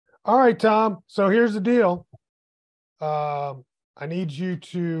All right, Tom. So here's the deal. I need you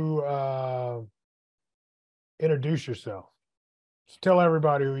to introduce yourself. Just tell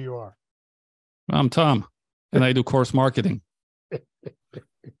everybody who you are. I'm Tom, and I do course marketing.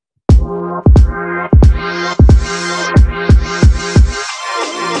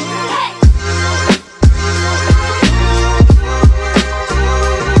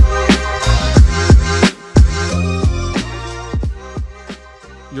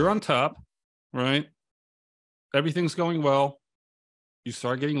 You're on top, right? Everything's going well. You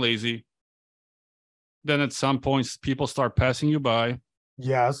start getting lazy. Then at some points, people start passing you by,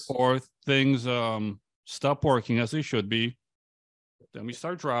 Yes. or things stop working as they should be. Then we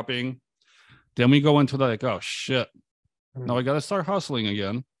start dropping. Then we go into like, oh shit. Now I got to start hustling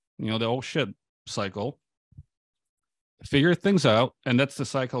again. The old shit cycle. Figure things out. And that's the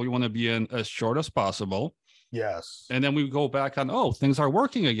cycle we want to be in as short as possible. Yes. And then we go back on, oh, things are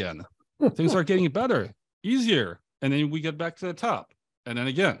working again. Things are getting better, easier. And then we get back to the top. And then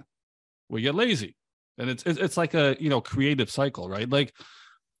again, we get lazy. And it's like a, creative cycle, right? Like,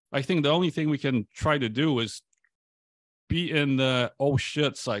 I think the only thing we can try to do is be in the oh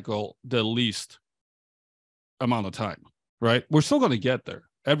shit cycle the least amount of time, right? We're still going to get there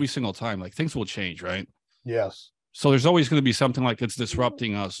every single time. Like, things will change, right? Yes. So there's always going to be something like it's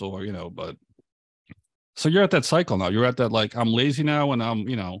disrupting us, or, but so you're at that cycle now. You're at that, like, I'm lazy now, and I'm,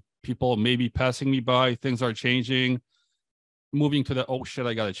 people maybe passing me by, things are changing, moving to the, oh shit,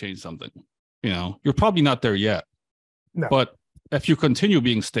 I got to change something. You're probably not there yet. No. But if you continue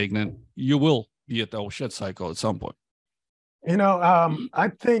being stagnant, you will be at the oh shit cycle at some point. I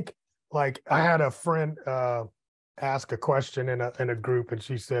think, like, I had a friend ask a question in a group, and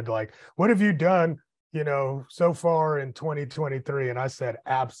she said, like, what have you done, so far in 2023? And I said,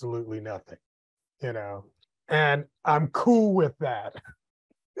 absolutely nothing, and I'm cool with that.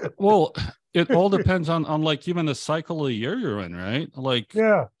 Well, it all depends on like even the cycle of the year you're in, right? Like,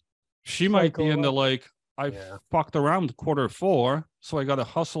 yeah, she might be in the, like, I fucked around Q4, so I got to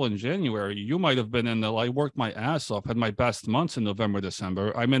hustle in January. You might have been in the, I worked my ass off, had my best months in November,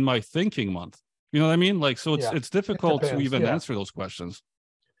 December. I'm in my thinking month. You know what I mean? Like, so it's difficult to even answer those questions.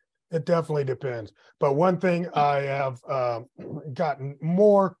 It definitely depends. But one thing I have gotten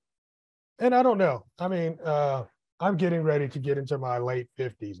more, and I don't know, I mean, I'm getting ready to get into my late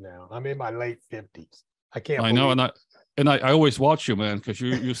 50s now. I'm in my late 50s. I know, and I always watch you, man, because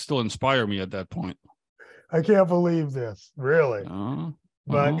you still inspire me at that point. I can't believe this, really.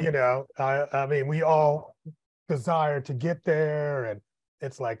 But I mean, we all desire to get there, and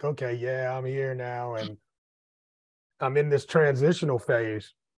it's like, okay, yeah, I'm here now, and I'm in this transitional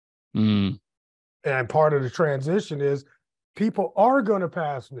phase. And part of the transition is people are going to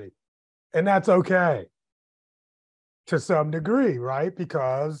pass me, and that's okay to some degree, right?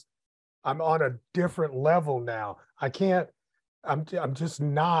 Because I'm on a different level now. I'm just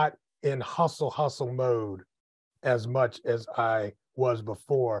not in hustle mode as much as I was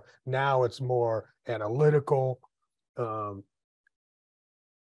before. Now it's more analytical,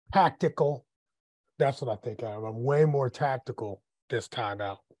 tactical. That's what I think I am. I'm way more tactical this time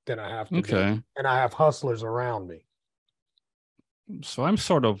out than I have to be. And I have hustlers around me. So I'm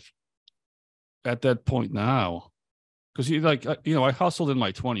sort of at that point now. Because I hustled in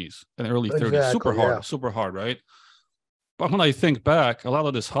my 20s and early 30s, super hard, right? But when I think back, a lot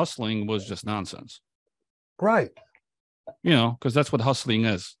of this hustling was just nonsense. Right. Because that's what hustling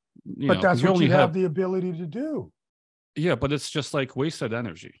is. But that's what you have the ability to do. Yeah, but it's just like wasted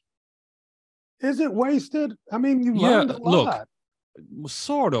energy. Is it wasted? I mean, you learned a lot. Look,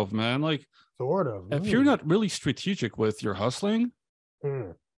 sort of, man. Like, sort of. If you're not really strategic with your hustling,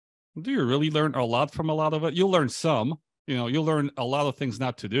 do you really learn a lot from a lot of it? You'll learn some. You'll learn a lot of things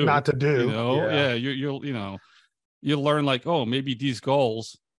not to do. You'll learn, like, oh, maybe these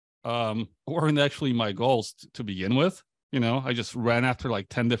goals weren't actually my goals to begin with. I just ran after like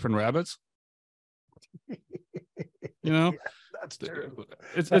 10 different rabbits. That's true.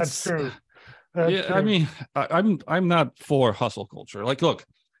 That's true. That's true. I mean, I'm not for hustle culture. Like, look,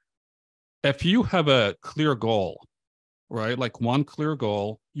 if you have a clear goal, right? Like one clear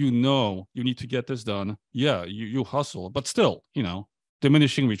goal, you need to get this done. Yeah, you hustle, but still,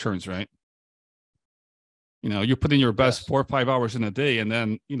 diminishing returns, right? You put in your best 4 or 5 hours in a day, and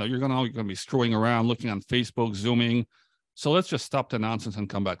then, you're going to be screwing around, looking on Facebook, Zooming. So let's just stop the nonsense and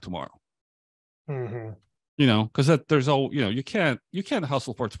come back tomorrow. Because there's you can't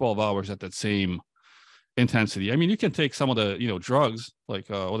hustle for 12 hours at that same intensity. I mean, you can take some of the, drugs, like,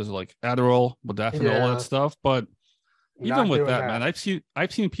 what is it, like Adderall, modafinil, all that stuff. But even with that, man,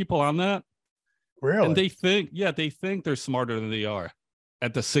 I've seen people on that. Really? And they think they're smarter than they are.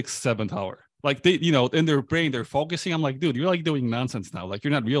 at the 6th, 7th hour. Like they, in their brain, they're focusing. I'm like, dude, you're like doing nonsense now. Like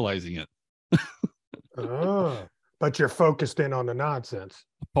you're not realizing it. But you're focused in on the nonsense.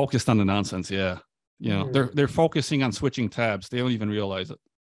 Focused on the nonsense, yeah. They're focusing on switching tabs. They don't even realize it.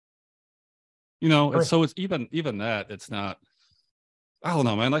 So it's even that it's not. I don't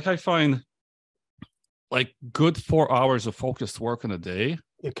know, man. Like I find, like good 4 hours of focused work in a day.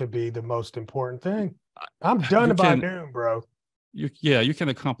 It could be the most important thing. I'm done by noon, bro. You can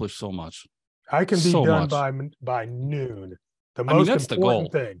accomplish so much. I can be done by noon. The most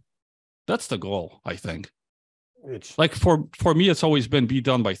important thing. That's the goal, I think. It's like for me, it's always been be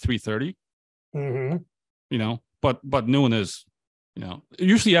done by 3:30. But noon is,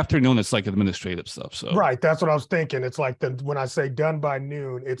 usually afternoon it's like administrative stuff. So right, that's what I was thinking. It's like when I say done by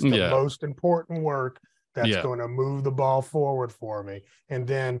noon, it's the most important work that's going to move the ball forward for me. And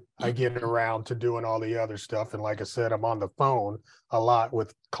then I get around to doing all the other stuff. And like I said, I'm on the phone a lot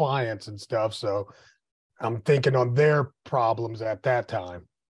with clients and stuff. So I'm thinking on their problems at that time.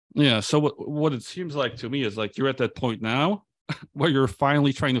 Yeah. So what it seems like to me is like you're at that point now where you're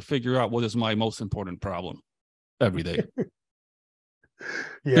finally trying to figure out what is my most important problem every day.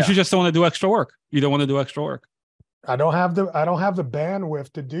 Because you just don't want to do extra work. You don't want to do extra work. I don't have the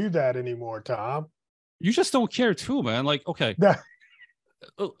bandwidth to do that anymore, Tom. You just don't care too, man. Like, okay.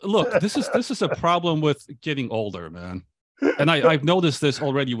 Look, this is a problem with getting older, man. And I've noticed this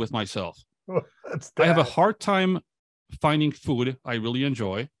already with myself. I have a hard time finding food I really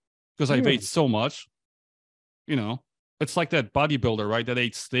enjoy because I've ate so much. It's like that bodybuilder, right? That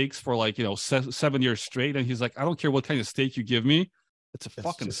ate steaks for like, 7 years straight. And he's like, I don't care what kind of steak you give me. It's a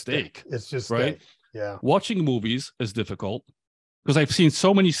fucking steak. It's just right. Steak. Yeah. Watching movies is difficult because I've seen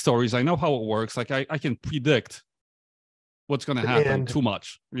so many stories. I know how it works. Like I can predict what's going to happen too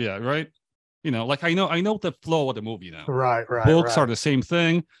much. Yeah. Right. Like I know the flow of the movie now. Right. Books are the same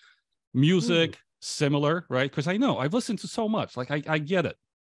thing. Music, similar, right? Because I know I've listened to so much. Like I get it.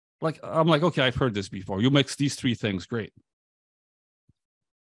 Like I'm like, okay, I've heard this before. You mix these 3 things, great.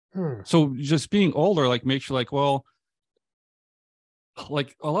 So just being older, like makes you like, well,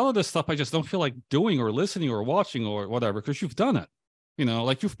 like a lot of this stuff I just don't feel like doing or listening or watching or whatever, because you've done it.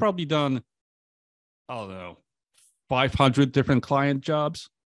 Like you've probably done, I don't know, 500 different client jobs.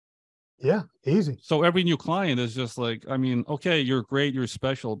 Yeah, easy. So every new client is just like, I mean, okay, you're great, you're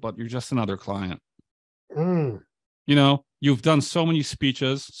special, but you're just another client. You've done so many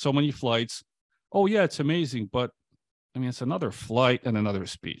speeches, so many flights. Oh yeah, it's amazing, but I mean, it's another flight and another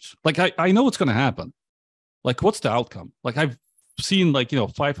speech. Like I know what's going to happen. Like, what's the outcome? Like I've seen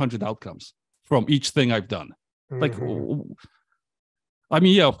 500 outcomes from each thing I've done. Like, I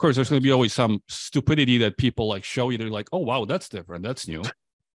mean, yeah, of course, there's going to be always some stupidity that people like show you. They're like, oh, wow, that's different. That's new.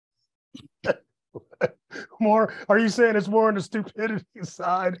 More, are you saying it's more on the stupidity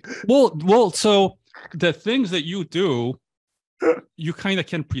side? Well, so the things that you do, you kind of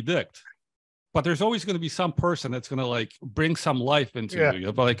can predict. But there's always going to be some person that's going to like bring some life into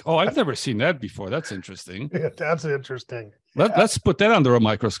you. But like, oh, I've never seen that before. That's interesting. Yeah, that's interesting. Let's put that under a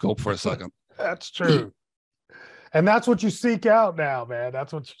microscope for a second. That's true. And that's what you seek out now, man.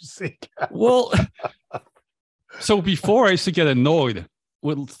 That's what you seek out. Well, so before I used to get annoyed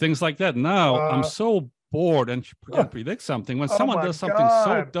with things like that. Now I'm so bored and can predict something. When someone does something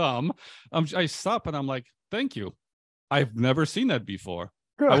so dumb, I stop and I'm like, thank you. I've never seen that before.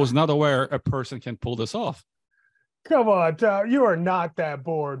 I was not aware a person can pull this off. Come on, Tom. You are not that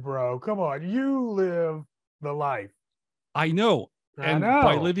bored, bro. Come on. You live the life. I know. And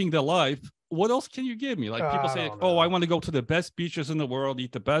by living the life, what else can you give me? Like people say, oh, I want to go to the best beaches in the world,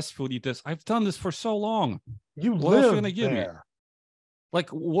 eat the best food, eat this. I've done this for so long. What else are you going to give me? Like,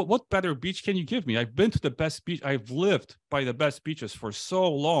 what better beach can you give me? I've been to the best beach. I've lived by the best beaches for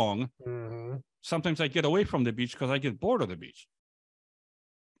so long. Sometimes I get away from the beach because I get bored of the beach.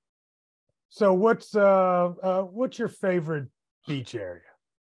 So what's your favorite beach area?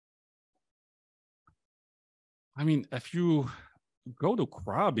 I mean, if you go to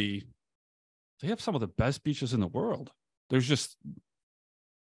Krabi, they have some of the best beaches in the world. There's just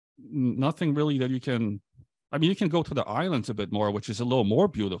nothing really that you can. I mean, you can go to the islands a bit more, which is a little more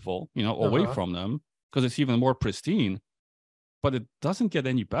beautiful, away from them because it's even more pristine. But it doesn't get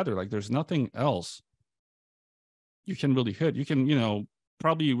any better. Like there's nothing else you can really hit. You can,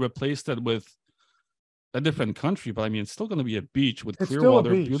 probably replace that with a different country, but I mean, it's still going to be a beach with clear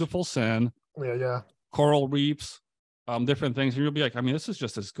water, beautiful sand, coral reefs, different things. And you'll be like, I mean, this is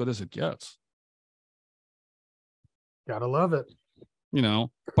just as good as it gets. Gotta love it.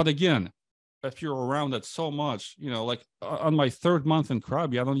 But again, if you're around it so much, like on my 3rd month in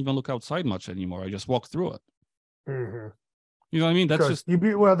Krabi, I don't even look outside much anymore. I just walk through it. You know what I mean? That's Because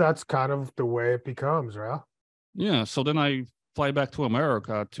just well, that's kind of the way it becomes, right? yeah. So then I fly back to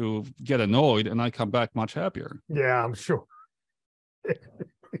America to get annoyed, and I come back much happier. Yeah, I'm sure.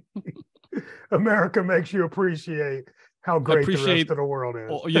 America makes you appreciate how great the rest Appreciate. of the world is.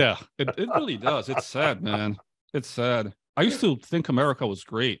 Oh yeah, it really does. It's sad, man. It's sad. I used to think America was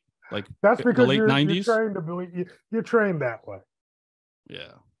great, like That's the because late you're '90s. trained to believe you're trained that way.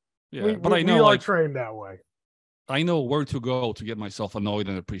 Yeah, yeah. We, But we I we know, are like, trained that way I know where to go to get myself annoyed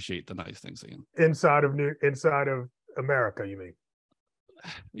and appreciate the nice things again. inside of America. You mean?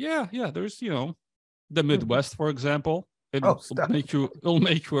 Yeah, yeah. There's, the Midwest, for example. Oh, stop! It'll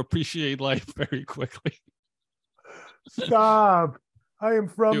make you appreciate life very quickly. Stop! I am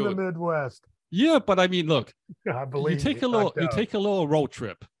from the Dude. Midwest. Yeah, but I mean, look, I believe you. you take a little road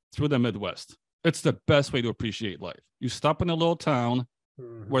trip through the Midwest. It's the best way to appreciate life. You stop in a little town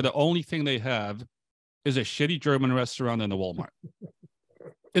where the only thing they have is a shitty German restaurant and a Walmart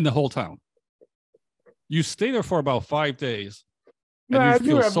in the whole town. You stay there for about 5 days and you Man, you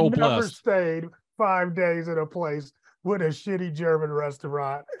feel have so never blessed. stayed 5 days in a place with a shitty German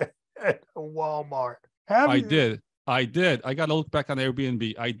restaurant and a Walmart. Have I you? did. I did. I got to look back on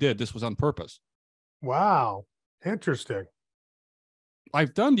Airbnb. I did. This was on purpose. Wow. Interesting.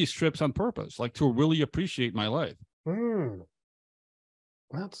 I've done these trips on purpose, like to really appreciate my life.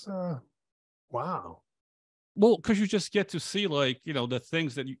 That's wow. Well, because you just get to see, like, the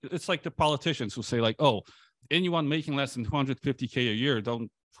things it's like the politicians who say, like, oh, anyone making less than 250K a year,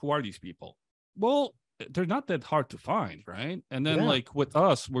 who are these people? Well, they're not that hard to find, right? And then, like, with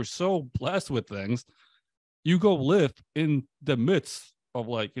us, we're so blessed with things. You go live in the midst of,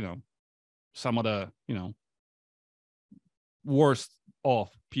 like, some of the, worst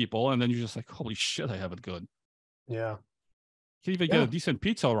off people. And then you're just like, holy shit, I have it good. Yeah. Can't even get a decent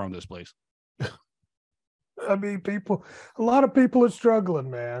pizza around this place. I mean, a lot of people are struggling,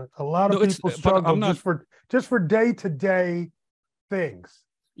 man. A lot of people struggle just for day-to-day things.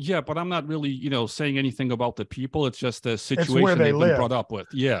 Yeah, but I'm not really, saying anything about the people. It's just the situation it's where they've been brought up with.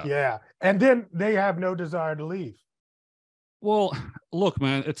 Yeah. Yeah. And then they have no desire to leave. Well, look,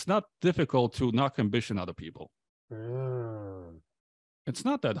 man, it's not difficult to knock ambition out of people. It's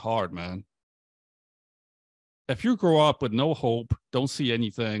not that hard, man. If you grow up with no hope, don't see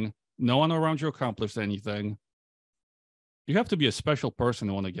anything, no one around you accomplished anything, you have to be a special person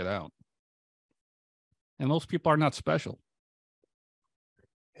to want to get out. And most people are not special.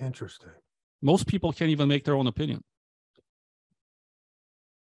 Interesting. Most people can't even make their own opinion.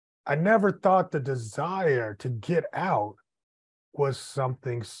 I never thought the desire to get out was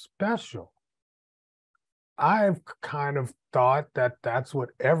something special. I've kind of thought that that's what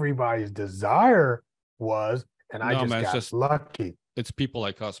everybody's desire was, and I got lucky. It's people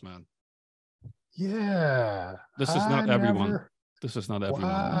like us, man. Yeah. This is not everyone. This is not everyone.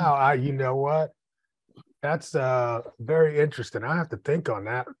 Wow. You know what? That's very interesting. I have to think on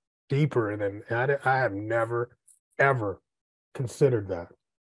that deeper. And then I have never, ever considered that.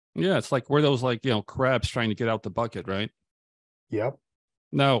 Yeah, it's like we're those, like, crabs trying to get out the bucket, right? Yep.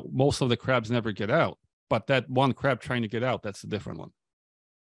 Now, most of the crabs never get out, but that one crab trying to get out, that's a different one.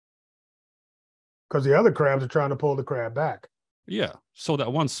 Because the other crabs are trying to pull the crab back. Yeah. So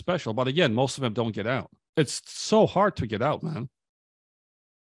that one's special. But again, most of them don't get out. It's so hard to get out, man.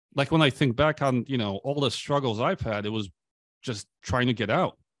 Like when I think back on, all the struggles I've had, it was just trying to get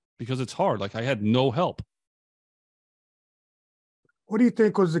out because it's hard. Like I had no help. What do you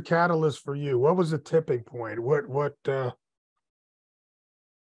think was the catalyst for you? What was the tipping point? What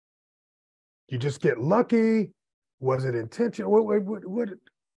you just get lucky? Was it intentional? What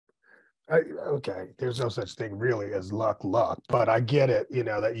okay, there's no such thing really as luck, but I get it,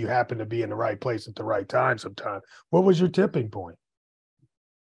 that you happen to be in the right place at the right time sometime. What was your tipping point?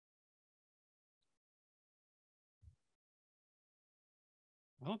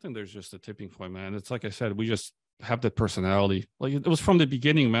 I don't think there's just a tipping point, man. It's like I said, we just have that personality. Like it was from the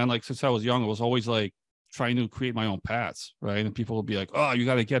beginning, man. Like since I was young, I was always like trying to create my own paths, right? And people would be like, oh, you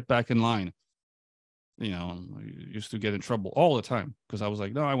got to get back in line. I used to get in trouble all the time because I was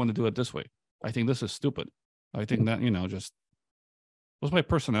like, no, I want to do it this way. I think this is stupid. I think that, just was my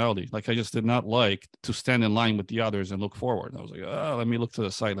personality. Like I just did not like to stand in line with the others and look forward. I was like, oh, let me look to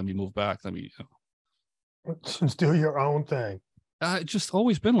the side. Let me move back. Let me Just do your own thing. It's just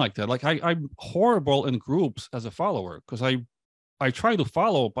always been like that. Like I'm horrible in groups as a follower because I try to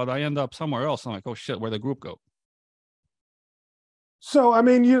follow, but I end up somewhere else. I'm like, oh shit, where'd the group go? So I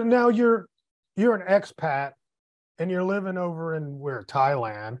mean, you're an expat and you're living over in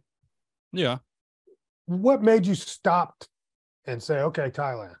Thailand. Yeah. What made you stop and say, okay,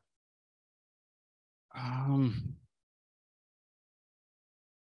 Thailand?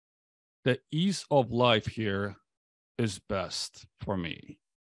 The ease of life here is best for me.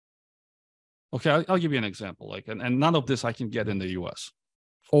 Okay, I'll give you an example. Like, and none of this I can get in the US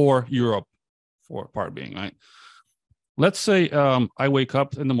or Europe for part being, right? Let's say I wake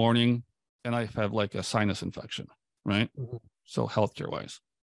up in the morning and I have like a sinus infection, right? Mm-hmm. So healthcare wise,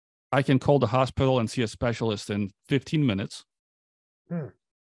 I can call the hospital and see a specialist in 15 minutes,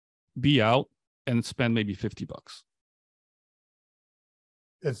 be out and spend maybe $50.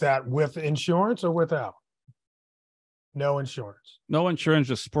 Is that with insurance or without? No insurance. No insurance,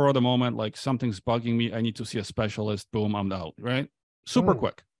 just spur of the moment, like something's bugging me. I need to see a specialist. Boom, I'm out, right? Super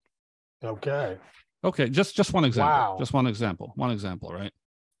quick. Okay. Okay, just one example. Wow. Just one example, right?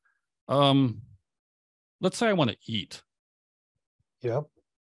 Let's say I want to eat. Yep.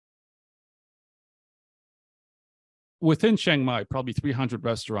 Within Chiang Mai, probably 300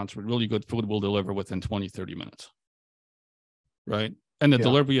 restaurants with really good food will deliver within 20, 30 minutes, right? And the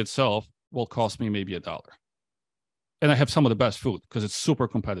delivery itself will cost me maybe $1. And I have some of the best food because it's super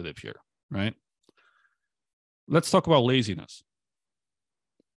competitive here, right? Let's talk about laziness.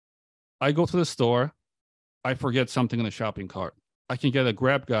 I go to the store, I forget something in the shopping cart. I can get a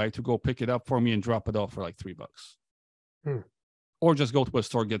Grab guy to go pick it up for me and drop it off for like $3. Or just go to a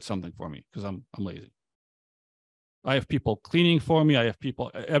store, get something for me because I'm lazy. I have people cleaning for me. I have people,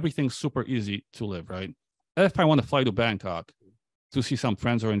 everything's super easy to live, right? If I want to fly to Bangkok to see some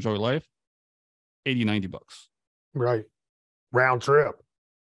friends or enjoy life, $80, $90. Right. Round trip.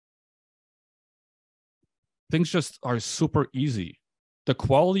 Things just are super easy. The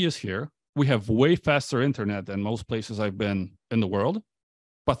quality is here. We have way faster internet than most places I've been in the world,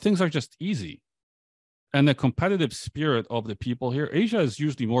 but things are just easy. And the competitive spirit of the people here, Asia is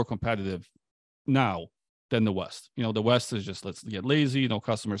usually more competitive now than the West. You know, the West is just, let's get lazy, no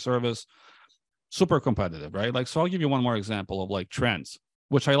customer service, super competitive, right? Like, so I'll give you one more example of like trends,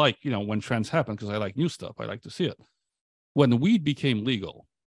 which I like, you know, when trends happen, because I like new stuff. I like to see it. When weed became legal,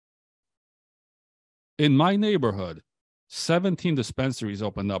 in my neighborhood, 17 dispensaries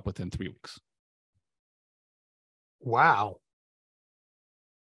opened up within 3 weeks. Wow.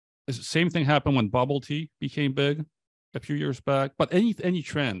 The same thing happened when bubble tea became big a few years back. But any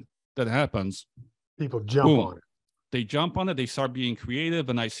trend that happens, people jump on it. They jump on it. They start being creative,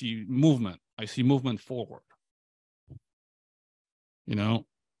 and I see movement. I see movement forward. You know,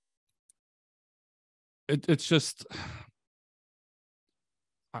 it's just,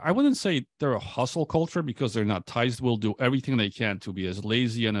 I wouldn't say they're a hustle culture because they're not. Thais will do everything they can to be as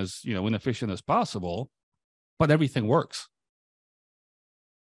lazy and as, you know, inefficient as possible, but everything works.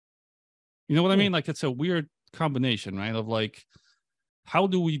 You know what I mean? Like, it's a weird combination, right? Of like, how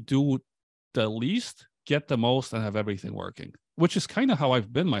do we do the least, get the most, and have everything working? Which is kind of how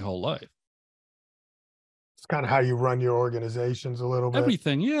I've been my whole life. It's kind of how you run your organizations a little bit.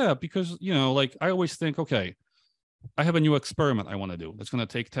 Everything, yeah. Because, you know, like I always think, okay, I have a new experiment I want to do. It's going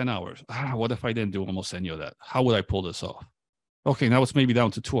to take 10 hours. What if I didn't do almost any of that? How would I pull this off? Okay, now it's maybe down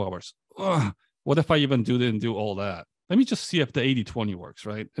to 2 hours. What if I even didn't do all that? Let me just see if the 80-20 works,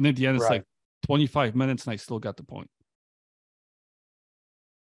 right? And at the end, it's like 25 minutes and I still got the point.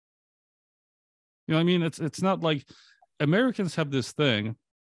 You know what I mean? It's not like Americans have this thing.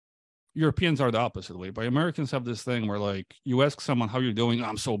 Europeans are the opposite way, but Americans have this thing where, like, you ask someone how you're doing.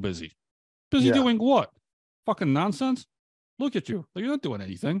 I'm so busy. Busy doing what? Fucking nonsense. Look at you. You're not doing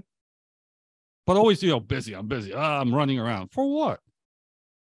anything. But always, you know, busy. I'm busy. I'm running around. For what?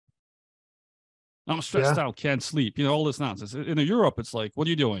 I'm stressed out. Can't sleep. You know, all this nonsense. In Europe, it's like, what are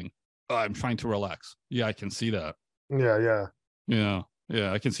you doing? I'm trying to relax. Yeah, I can see that. Yeah.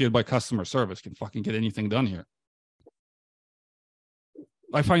 I can see it by customer service. Can fucking get anything done here.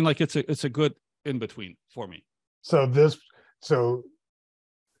 I find like it's a good in between for me. So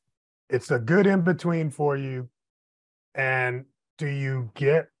it's a good in between for you. And do you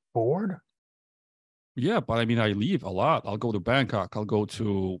get bored? Yeah, but I mean, I leave a lot. I'll go to Bangkok. I'll go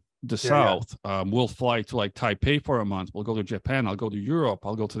to the South. We'll fly to like Taipei for a month. We'll go to Japan. I'll go to Europe.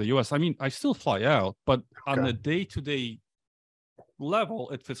 I'll go to the US. I mean, I still fly out, but on the day-to-day level,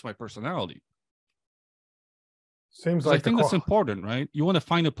 it fits my personality. Seems like I think that's important, right? You want to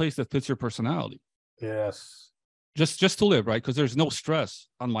find a place that fits your personality. Yes. Just to live, right? Because there's no stress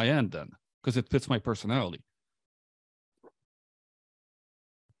on my end then, because it fits my personality.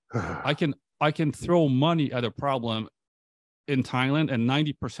 I can throw money at a problem in Thailand and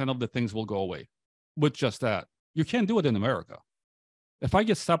 90% of the things will go away with just that. You can't do it in America. If I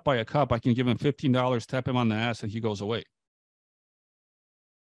get stopped by a cop, I can give him $15, tap him on the ass, and he goes away.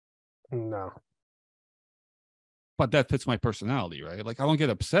 No. But that fits my personality, right? Like, I don't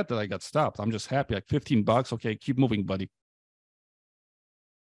get upset that I got stopped. I'm just happy. Like, $15. Okay, keep moving, buddy.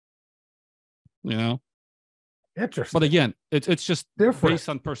 you know. Interesting. But again, it's just different based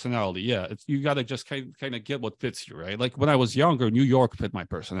on personality. Yeah, it's, you got to just kind of get what fits you, right? Like when I was younger, New York fit my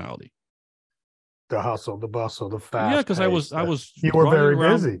personality. The hustle, the bustle, the Yeah, fast because pace. I was You were running very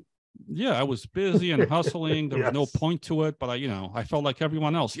around. busy. Yeah, I was busy and hustling. There was no Yes. point to it, but I felt like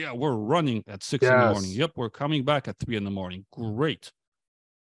everyone else. Yeah, we're running at 6 in the morning. Yes. Yep, we're coming back at 3 in the morning. Great.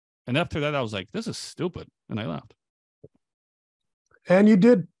 And after that, I was like, this is stupid, and I left. And you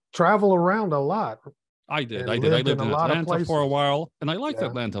did travel around a lot. I did. And I lived lived in a in lot of Atlanta for a places. while, and I liked Yeah.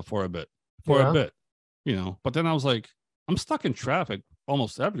 Atlanta for a bit. Yeah. But then I was like, I'm stuck in traffic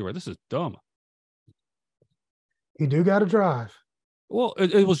almost everywhere. This is dumb. You do got to drive. Well,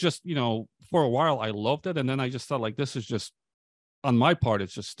 it was just, for a while I loved it, and then I just thought like, this is just, on my part,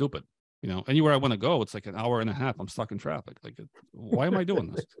 it's just stupid. Anywhere I want to go, it's like an hour and a half. I'm stuck in traffic. Like, why am I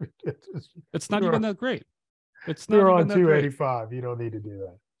doing this? It's not even that great. It's not You're even on that great. 285. You don't need to do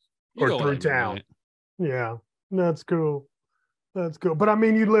that. You know or through what I mean, town. right? Yeah, that's cool. That's cool. But I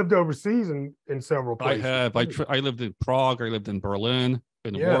mean, you lived overseas in several places. I have. I lived in Prague. I lived in Berlin,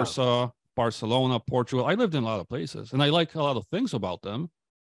 in Warsaw, Barcelona, Portugal. I lived in a lot of places, and I like a lot of things about them,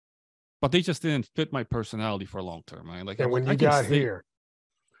 but they just didn't fit my personality for long term. Right? Like, and when you got here,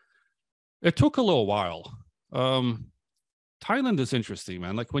 it took a little while. Thailand is interesting,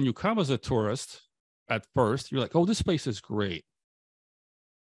 man. Like when you come as a tourist, at first you're like, "Oh, this place is great."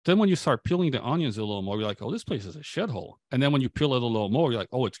 Then when you start peeling the onions a little more, you're like, "Oh, this place is a shithole." And then when you peel it a little more, you're like,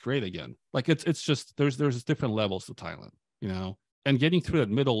 "Oh, it's great again." Like it's just there's different levels to Thailand, And getting through that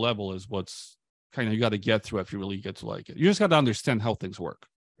middle level is what's kind of you got to get through if you really get to like it. You just got to understand how things work.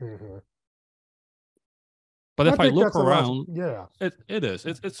 Mm-hmm. But if I look around, it is.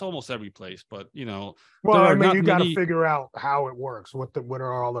 It's almost every place. But well, I mean, you got to figure out how it works. What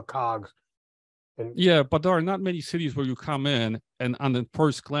are all the cogs? Yeah, but there are not many cities where you come in and on the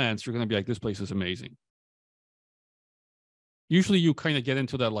first glance, you're going to be like, this place is amazing. Usually you kind of get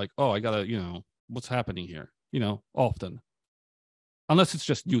into that like, oh, I got to, what's happening here, often. Unless it's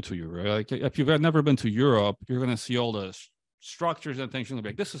just new to you, right? Like if you've never been to Europe, you're going to see all the structures and things. You're going to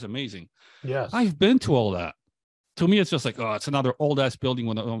be like, this is amazing. Yes. I've been to all that. To me, it's just like, oh, it's another old-ass building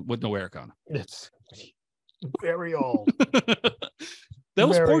with no aircon. It's very old. That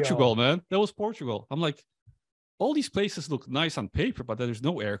was Portugal, man. That was Portugal. I'm like, all these places look nice on paper, but there's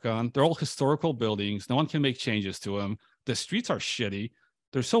no aircon. They're all historical buildings. No one can make changes to them. The streets are shitty.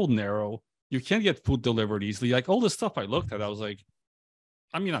 They're so narrow. You can't get food delivered easily. Like all the stuff I looked at, I was like,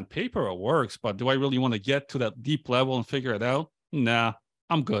 I mean, on paper it works, but do I really want to get to that deep level and figure it out? Nah,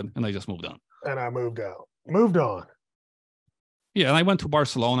 I'm good. And I just moved on. And I moved on. Yeah, and I went to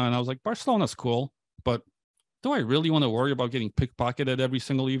Barcelona, and I was like, Barcelona's cool, but do I really want to worry about getting pickpocketed every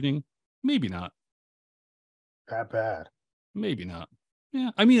single evening? Maybe not. That bad. Maybe not. Yeah.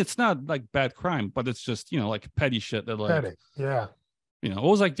 I mean, it's not like bad crime, but it's just, like petty shit that like, petty. Yeah. It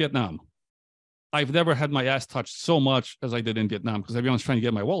was like Vietnam. I've never had my ass touched so much as I did in Vietnam because everyone's trying to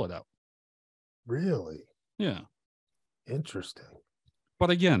get my wallet out. Really? Yeah. Interesting. But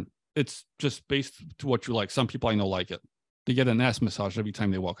again, it's just based to what you like. Some people I know like it. They get an ass massage every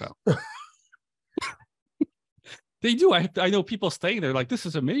time they walk out. They do. I know people staying there like, this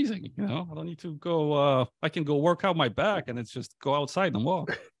is amazing. I don't need to go. I can go work out my back and it's just go outside and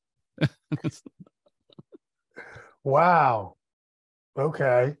walk. Wow.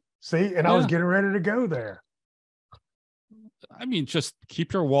 Okay. See, and I was getting ready to go there. I mean, just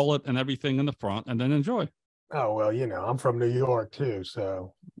keep your wallet and everything in the front and then enjoy. Oh, well, I'm from New York too.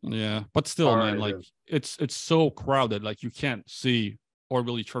 So yeah, but still, man, like it's so crowded, like you can't see or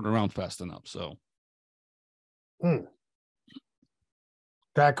really turn around fast enough. So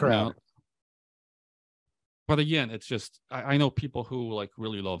that crowd. But again, it's just I know people who like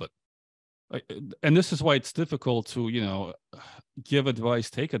really love it. And this is why it's difficult to, give advice,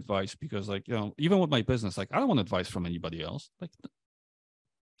 take advice, because like, even with my business, like I don't want advice from anybody else. Like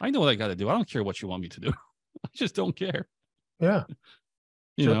I know what I got to do. I don't care what you want me to do. I just don't care. Yeah.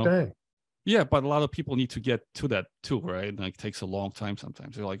 Thing. Yeah. But a lot of people need to get to that too, right? Like it takes a long time.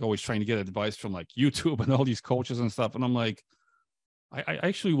 Sometimes they're like always trying to get advice from like YouTube and all these coaches and stuff. And I'm like, I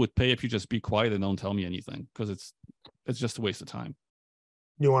actually would pay if you just be quiet and don't tell me anything, because it's just a waste of time.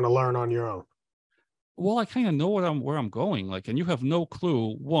 You want to learn on your own. Well, I kind of know where I'm going. Like, and you have no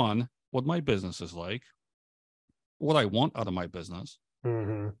clue, one, what my business is like, what I want out of my business,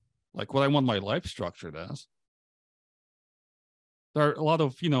 like what I want my life structured as. There are a lot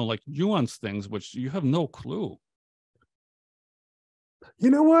of, like nuanced things, which you have no clue.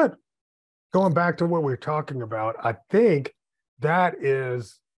 You know what? Going back to what we're talking about, I think that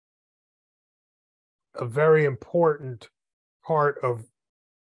is a very important part of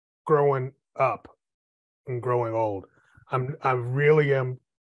growing up and growing old. I really am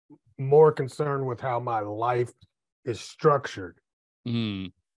more concerned with how my life is structured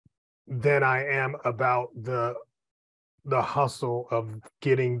than I am about the hustle of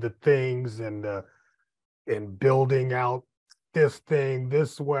getting the things and building out this thing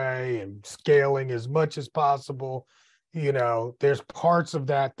this way and scaling as much as possible. You know, there's parts of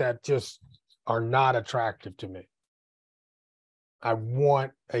that that just are not attractive to me. I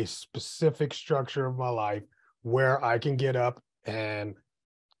want a specific structure of my life where I can get up and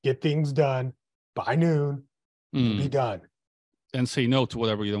get things done by noon and be done. And say no to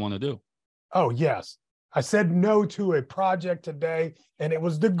whatever you don't want to do. Oh, yes. I said no to a project today, and it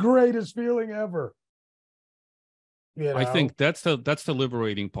was the greatest feeling ever. You know? I think that's the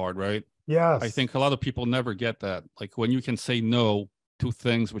liberating part, right? Yes. I think a lot of people never get that. Like when you can say no to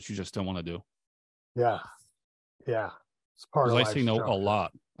things which you just don't want to do. Yeah. Yeah. It's part of life. I say no a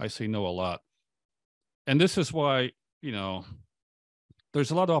lot. I say no a lot. And this is why, you know,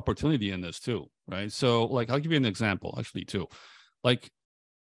 there's a lot of opportunity in this too, right? So like, I'll give you an example actually too. Like,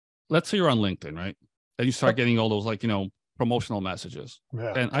 let's say you're on LinkedIn, right? And you start getting all those like, you know, promotional messages.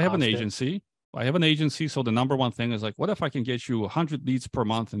 Yeah, and I have an agency. So the number one thing is like, what if I can get you 100 leads per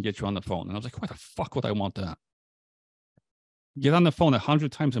month and get you on the phone? And I was like, why the fuck would I want that? Get on the phone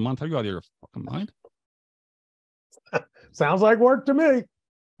 100 times a month? Are you out of your fucking mind? Sounds like work to me.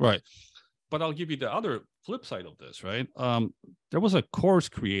 Right. But I'll give you the other flip side of this, right? There was a course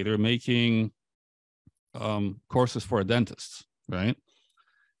creator making courses for dentists, right?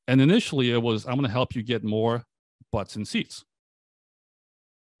 And initially it was, I'm going to help you get more butts in seats.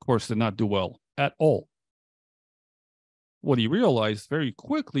 Course did not do well at all. What he realized very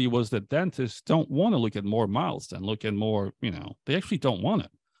quickly was that dentists don't want to look at more mouths and look at more, you know, they actually don't want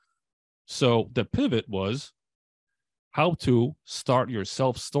it. So the pivot was how to start your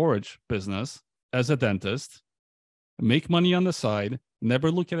self-storage business as a dentist, make money on the side, never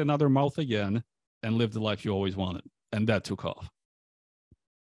look at another mouth again, and live the life you always wanted. And that took off.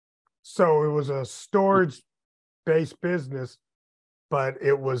 So it was a storage-based business, but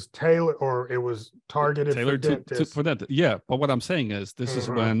it was tailored, or it was targeted for dentists. For that, yeah. But what I'm saying is, this is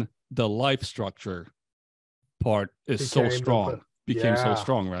when the life structure part is so strong, became so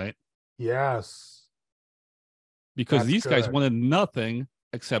strong, right? Yes. Because these guys wanted nothing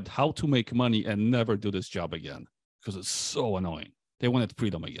except how to make money and never do this job again, because it's so annoying. They wanted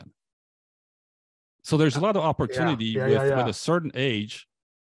freedom again. So there's a lot of opportunity with a certain age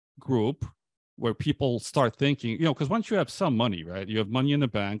group where people start thinking, you know, because once you have some money, right? You have money in the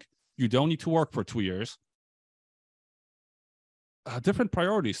bank. You don't need to work for 2 years. Different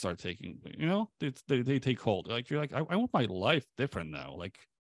priorities start taking, you know, they take hold. Like, you're like, I want my life different now. Like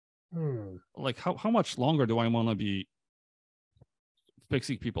how much longer do I want to be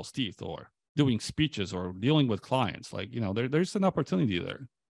fixing people's teeth or doing speeches or dealing with clients? Like, you know, there's an opportunity there.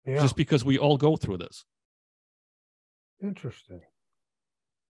 Yeah. Just because we all go through this. Interesting.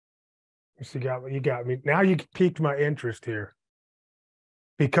 You got me. Now you piqued my interest here,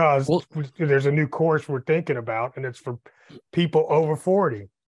 because there's a new course we're thinking about, and it's for people over 40.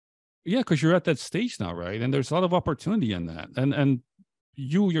 Yeah, because you're at that stage now, right? And there's a lot of opportunity in that. And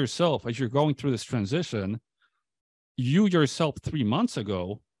you yourself, as you're going through this transition, you yourself 3 months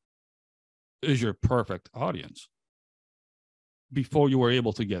ago is your perfect audience before you were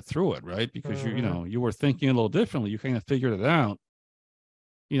able to get through it, right? Because you know, you were thinking a little differently. You kind of figured it out,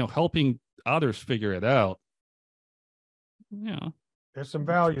 you know, helping others figure it out. Yeah. There's some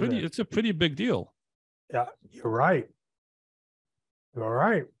value. It's a pretty big deal. Yeah, you're right. You're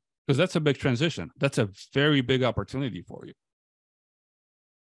right. Because that's a big transition. That's a very big opportunity for you.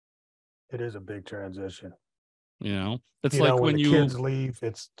 It is a big transition. You know, it's like when the kids leave,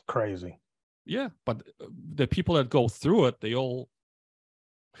 it's crazy. Yeah, but the people that go through it, they all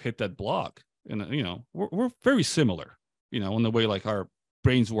hit that block. And, you know, we're very similar, you know, in the way like our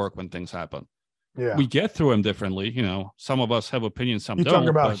brains work when things happen. Yeah. We get through them differently. You know, some of us have opinions, some don't. You're talking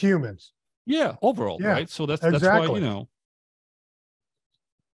about humans. Yeah, overall, right? So that's why, you know.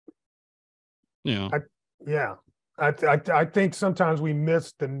 I think sometimes we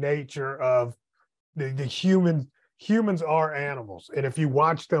miss the nature of the human. Humans are animals, and if you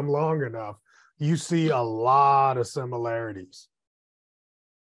watch them long enough, you see a lot of similarities.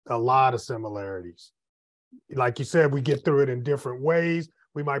 Like you said, we get through it in different ways.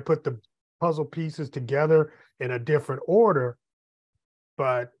 We might put the puzzle pieces together in a different order,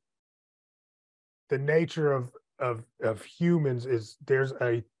 but the nature of humans is there's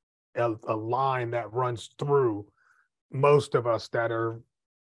a line that runs through most of us that are,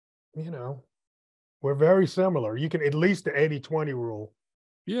 you know, we're very similar. You can, at least the 80-20 rule,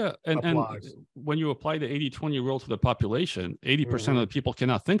 Yeah. And when you apply the 80-20 rule to the population, 80% of the people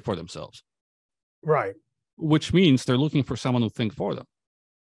cannot think for themselves. Right. Which means they're looking for someone who think for them.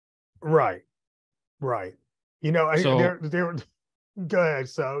 Right. Right. You know, So, they're go ahead.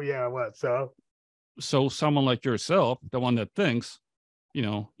 So yeah, what? So someone like yourself, the one that thinks, you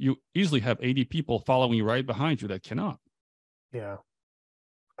know, you easily have 80 people following you right behind you that cannot. Yeah.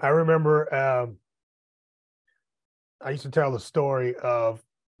 I remember I used to tell the story of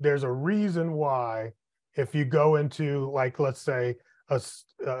there's a reason why if you go into, like, let's say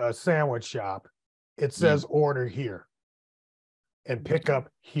a sandwich shop, it says order here and pick up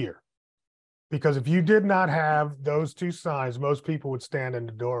here. Because if you did not have those two signs, most people would stand in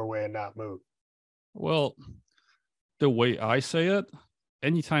the doorway and not move. Well, the way I say it,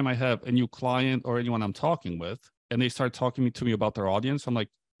 anytime I have a new client or anyone I'm talking with, and they start talking to me about their audience, I'm like,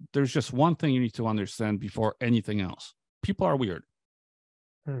 there's just one thing you need to understand before anything else. People are weird.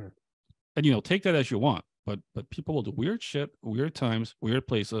 And, you know, take that as you want, but people will do weird shit, weird times, weird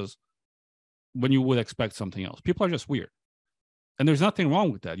places when you would expect something else. People are just weird. And there's nothing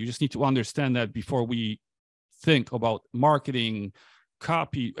wrong with that. You just need to understand that before we think about marketing,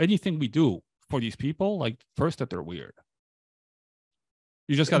 copy, anything we do for these people, like first that they're weird.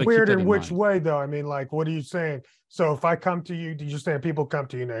 You just got to weird keep that in which mind. way though? I mean, like, what are you saying? So if I come to you, you're saying people come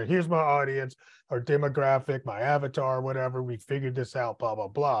to you now, here's my audience or demographic, my avatar, whatever, we figured this out, blah, blah,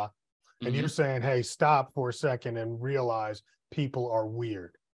 blah. And you're saying, hey, stop for a second and realize people are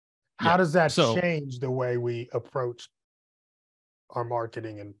weird. How does that change the way we approach our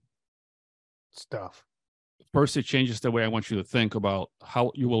marketing and stuff? First, it changes the way I want you to think about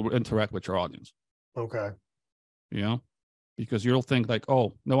how you will interact with your audience. Okay. You know, because you'll think like,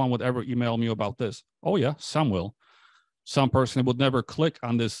 oh, no one would ever email me about this. Oh yeah, some will. Some person would never click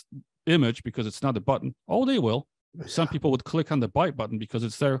on this image because it's not a button. Oh, they will. Yeah. Some people would click on the buy button because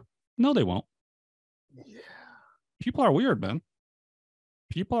it's there. No, they won't. Yeah. People are weird, man.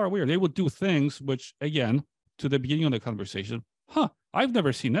 People are weird. They would do things which, again, to the beginning of the conversation, I've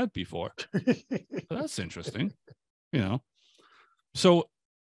never seen that before. That's interesting. You know, so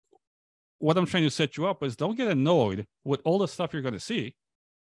what I'm trying to set you up is don't get annoyed with all the stuff you're going to see.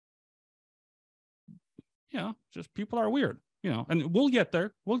 You know, just people are weird, you know, and we'll get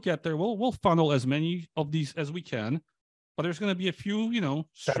there. We'll funnel as many of these as we can, but there's going to be a few, you know,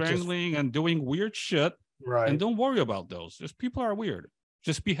 strangling and doing weird shit. Right. And don't worry about those. Just people are weird.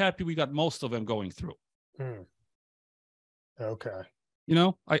 Just be happy we got most of them going through. Okay. You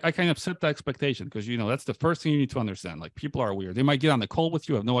know, I kind of set the expectation because, you know, that's the first thing you need to understand. Like, people are weird. They might get on the call with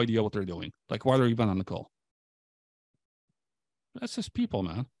you, have no idea what they're doing. Like, why are they even on the call? That's just people,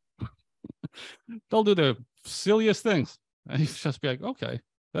 man. They'll do the silliest things. And you just be like, okay,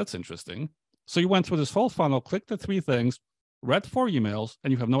 that's interesting. So you went through this whole funnel, clicked the 3 things, read 4 emails,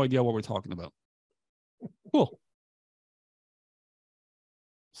 and you have no idea what we're talking about. Cool.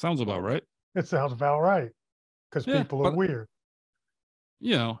 Sounds about right. It sounds about right. Because people are weird.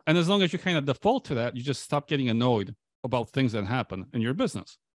 You know, and as long as you kind of default to that, you just stop getting annoyed about things that happen in your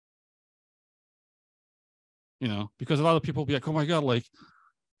business. You know, because a lot of people will be like, oh my God, like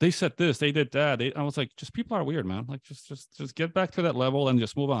they said this, they did that. I was like, just people are weird, man. Like just get back to that level and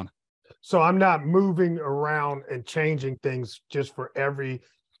just move on. So I'm not moving around and changing things just for every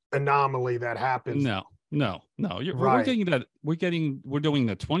anomaly that happens. No. We're doing the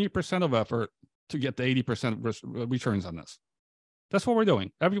 20% of effort to get the 80% returns on this. That's what we're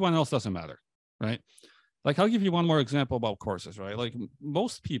doing. Everyone else doesn't matter, right? Like, I'll give you one more example about courses, right? Like,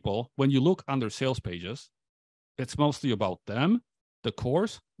 most people, when you look on their sales pages, it's mostly about them, the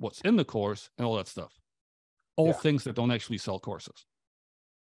course, what's in the course, and all that stuff. All things that don't actually sell courses.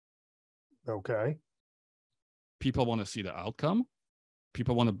 Okay. People want to see the outcome.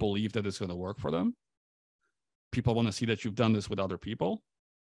 People want to believe that it's going to work for them. People want to see that you've done this with other people,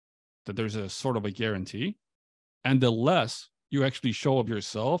 that there's a sort of a guarantee. And the less you actually show of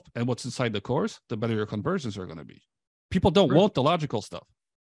yourself and what's inside the course, the better your conversions are going to be. People don't want the logical stuff.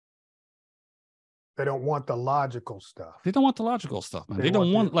 They don't want the logical stuff. They don't want the logical stuff, man. They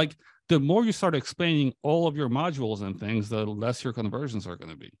don't want, like, the more you start explaining all of your modules and things, the less your conversions are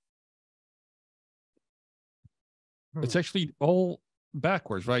going to be. It's actually all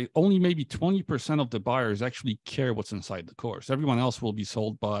backwards, right? Only maybe 20% of the buyers actually care what's inside the course. Everyone else will be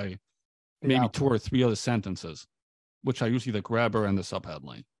sold by maybe 2 or 3 other sentences, which are usually the grabber and the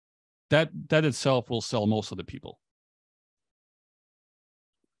subheadline. That itself will sell most of the people.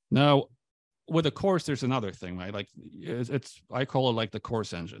 Now, with a course, there's another thing, right? Like, I call it like the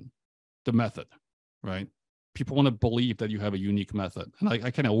course engine, the method, right? People want to believe that you have a unique method. And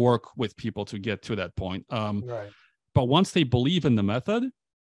I kind of work with people to get to that point. Right. But once they believe in the method,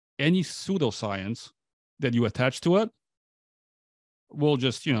 any pseudoscience that you attach to it will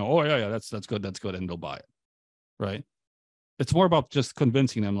just, oh yeah, that's good, and they'll buy it, right? It's more about just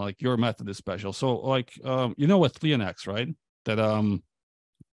convincing them like your method is special. So like with Leonex, right? That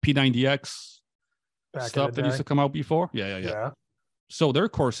P90X stuff that used to come out before. Yeah. So their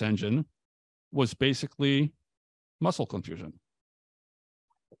course engine was basically muscle confusion.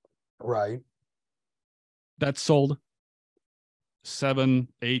 Right. That sold 7,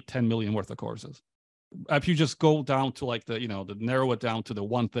 8, 10 million worth of courses. If you just go down to like the narrow it down to the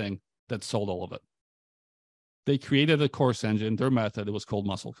one thing that sold all of it. They created a course engine, their method, it was called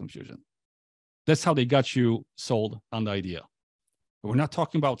muscle confusion. That's how they got you sold on the idea. But we're not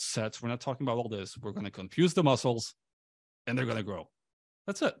talking about sets. We're not talking about all this. We're going to confuse the muscles and they're going to grow.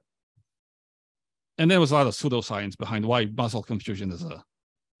 That's it. And there was a lot of pseudoscience behind why muscle confusion is a,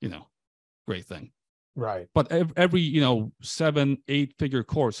 great thing. Right. But every, 7, 8 figure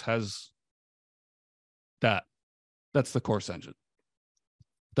course has that. That's the course engine.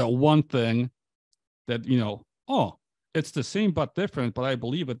 That one thing that, it's the same but different, but I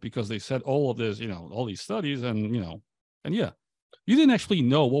believe it because they said all of this, all these studies and, and yeah, you didn't actually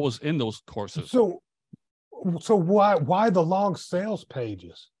know what was in those courses. So why the long sales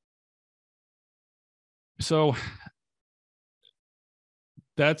pages? So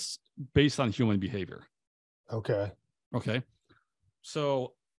that's based on human behavior. Okay.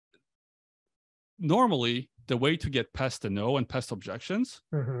 So normally the way to get past the no and past objections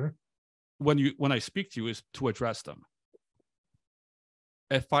when I speak to you is to address them.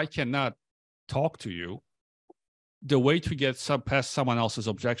 If I cannot talk to you, the way to get past someone else's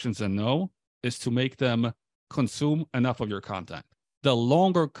objections and no is to make them consume enough of your content. The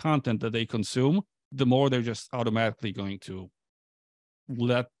longer content that they consume, the more they're just automatically going to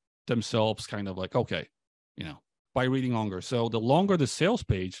let themselves kind of like, okay, by reading longer. So the longer the sales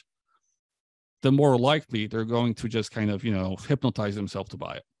page, the more likely they're going to just kind of, hypnotize themselves to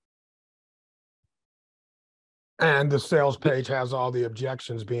buy it. And the sales page has all the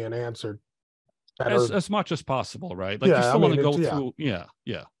objections being answered. As much as possible, right? Like you still want to go through, yeah.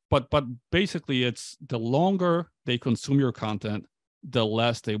 But basically it's the longer they consume your content, the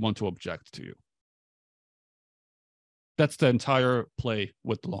less they want to object to you. That's the entire play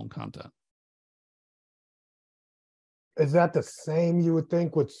with the long content. Is that the same, you would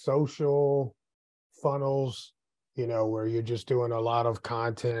think, with social funnels, where you're just doing a lot of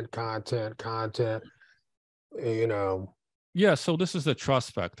content, Yeah, so this is the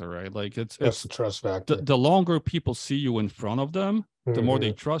trust factor, right? Like it's the trust factor. The longer people see you in front of them, the more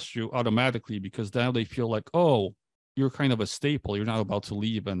they trust you automatically, because now they feel like, oh, you're kind of a staple. You're not about to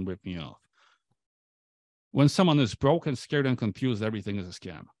leave and rip me off. When someone is broken, scared, and confused, everything is a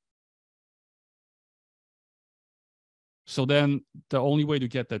scam. So then the only way to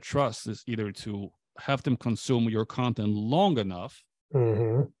get that trust is either to have them consume your content long enough,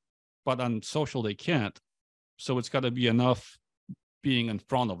 but on social they can't. So it's got to be enough being in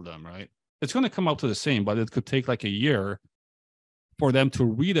front of them, right? It's going to come out to the same, but it could take like a year for them to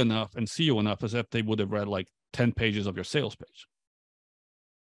read enough and see you enough as if they would have read like 10 pages of your sales page.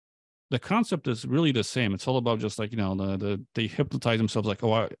 The concept is really the same. It's all about just like, they hypnotize themselves like,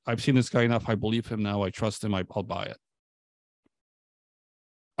 oh, I've seen this guy enough. I believe him now. I trust him. I'll buy it.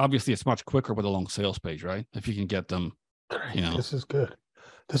 Obviously, it's much quicker with a long sales page, right? If you can get them, This is good.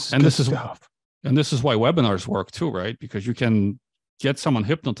 This is stuff. And this is why webinars work too, right? Because you can get someone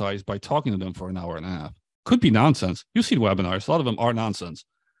hypnotized by talking to them for an hour and a half. Could be nonsense. You see webinars. A lot of them are nonsense.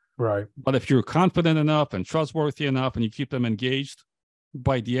 Right. But if you're confident enough and trustworthy enough and you keep them engaged,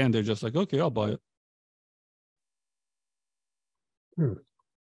 by the end, they're just like, okay, I'll buy it.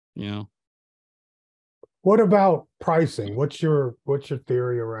 What about pricing? What's your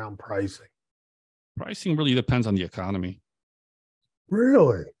theory around pricing? Pricing really depends on the economy.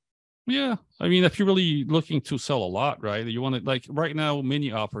 Really? Yeah. I mean, if you're really looking to sell a lot, right? You want to, like right now,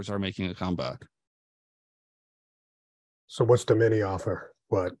 mini offers are making a comeback. So what's the mini offer?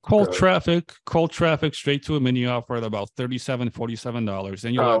 What? Cold traffic straight to a mini offer at about $37, $47.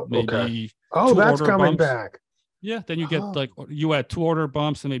 Then you add maybe that's coming bumps. Back. Yeah, then you get you add 2 order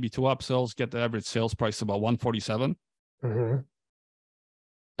bumps and maybe 2 upsells, get the average sales price about $147.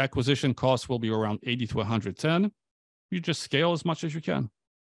 Acquisition costs will be around $80 to $110. You just scale as much as you can.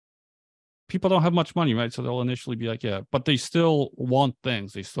 People don't have much money, right? So they'll initially be like, yeah, but they still want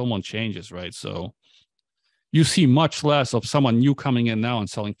things. They still want changes, right? So you see much less of someone new coming in now and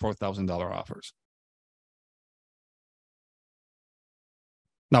selling $4,000 offers.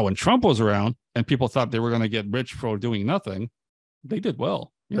 Now, when Trump was around and people thought they were going to get rich for doing nothing, they did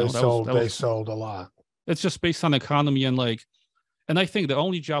well. They sold a lot. It's just based on economy and like And I think the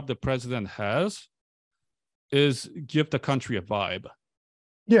only job the president has is give the country a vibe.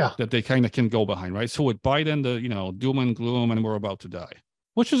 Yeah. That they kind of can go behind, right? So with Biden, the, doom and gloom and we're about to die,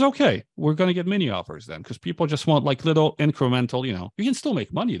 which is okay. We're going to get mini offers then because people just want like little incremental, you can still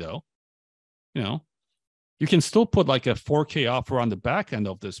make money though. You can still put like a 4K offer on the back end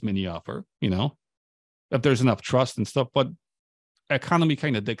of this mini offer, if there's enough trust and stuff. But economy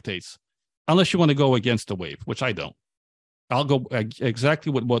kind of dictates, unless you want to go against the wave, which I don't. I'll go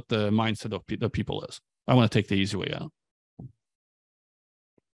exactly with what the mindset of the people is. I want to take the easy way out.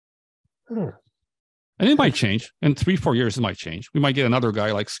 And it might change. In 3-4 years, it might change. We might get another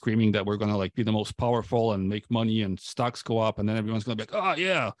guy like screaming that we're going to like be the most powerful and make money and stocks go up. And then everyone's going to be like, oh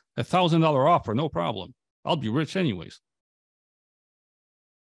yeah, $1,000 offer, no problem. I'll be rich anyways.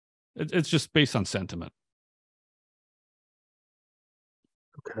 It's just based on sentiment.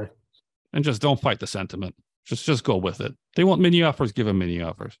 Okay. And just don't fight the sentiment. Just go with it. They want mini offers, give them mini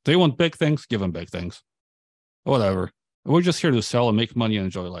offers. They want big things, give them big things. Whatever. We're just here to sell and make money and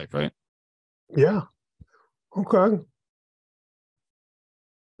enjoy life, right? Yeah. Okay.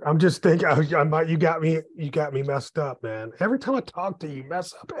 I'm just thinking, you got me messed up, man. Every time I talk to you, you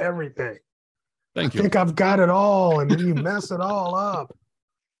mess up everything. Thank you. I think I've got it all, and then you mess it all up.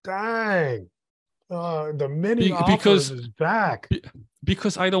 Dang. The mini offers is back.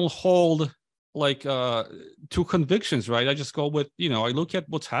 Because I don't hold like two convictions, right? I just go with, I look at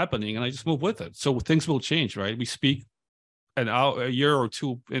what's happening and I just move with it. So things will change, right? We speak a year or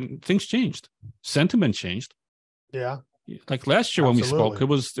two and things changed. Sentiment changed. Yeah. Like last year when we spoke, it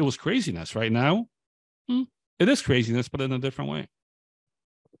was craziness. Right now, it is craziness, but in a different way.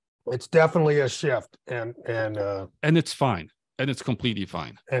 It's definitely a shift, and it's fine, and it's completely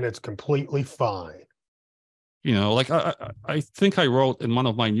fine, and it's completely fine. Like I think I wrote in one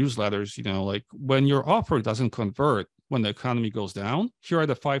of my newsletters, like when your offer doesn't convert when the economy goes down, here are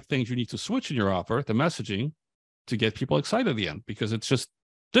the 5 things you need to switch in your offer, the messaging, to get people excited again, because it's just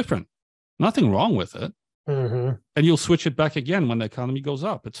different. Nothing wrong with it. Mm-hmm. And you'll switch it back again when the economy goes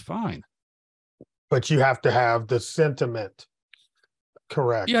up. It's fine. But you have to have the sentiment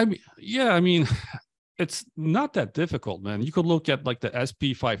correct. Yeah. I mean, it's not that difficult, man. You could look at like the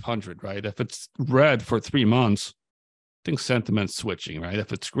SP 500, right? If it's red for 3 months, I think sentiment's switching, right?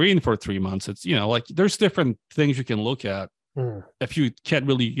 If it's green for 3 months, it's, like there's different things you can look at. If you can't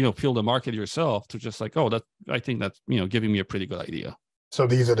really, feel the market yourself, to just like, I think that's, giving me a pretty good idea. So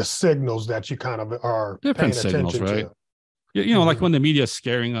these are the signals that you kind of are different paying signals, attention right? To. Like when the media is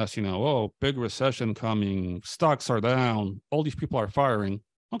scaring us, big recession coming, stocks are down, all these people are firing.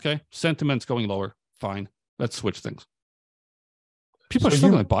 Okay, sentiment's going lower. Fine, let's switch things. People are still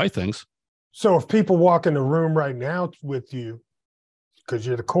going to buy things. So if people walk in the room right now with you, because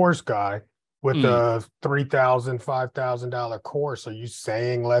you're the course guy, with the $3,000, $5,000 course, are you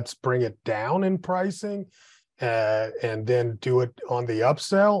saying let's bring it down in pricing and then do it on the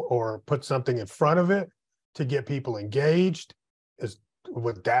upsell, or put something in front of it to get people engaged?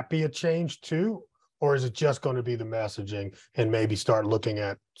 Would that be a change too? Or is it just going to be the messaging and maybe start looking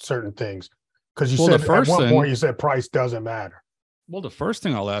at certain things? Because you said at one point you said price doesn't matter. Well, the first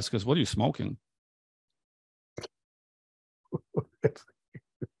thing I'll ask is, what are you smoking?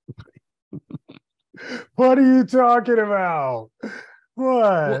 What are you talking about?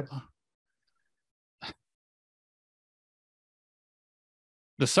 What? Well,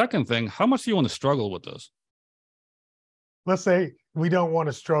 the second thing, how much do you want to struggle with this? Let's say we don't want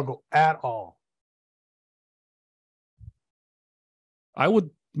to struggle at all. I would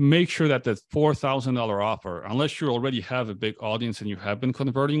make sure that the $4,000 offer, unless you already have a big audience and you have been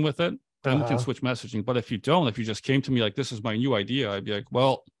converting with it, then we can switch messaging. But if you don't, if you just came to me like, this is my new idea, I'd be like,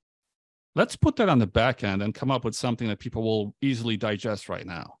 well, let's put that on the back end and come up with something that people will easily digest right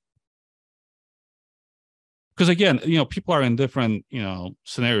now. Because again, people are in different,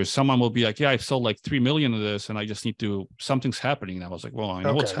 scenarios. Someone will be like, yeah, I've sold like 3 million of this and I just need to, something's happening. And I was like, well, I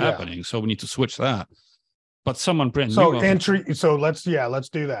know what's happening. So we need to switch that. But someone brand new. So let's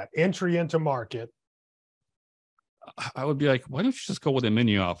do that. Entry into market. I would be like, why don't you just go with a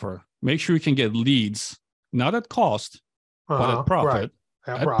mini offer? Make sure you can get leads, not at cost, but at profit.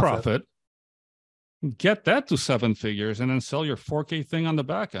 Right. At profit. Get that to 7 figures and then sell your 4K thing on the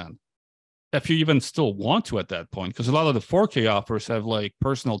back end. If you even still want to at that point, because a lot of the 4K offers have like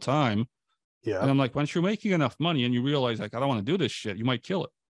personal time. Yeah. And I'm like, once you're making enough money and you realize like, I don't want to do this shit, you might kill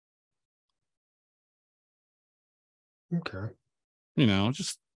it. Okay.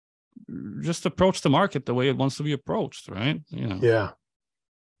 Just approach the market the way it wants to be approached, right? Yeah.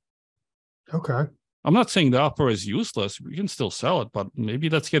 Okay. I'm not saying the offer is useless. You can still sell it, but maybe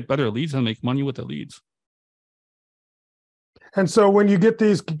let's get better leads and make money with the leads. And so when you get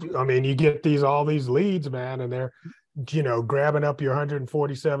these, I mean, you get all these leads, man, and they're, grabbing up your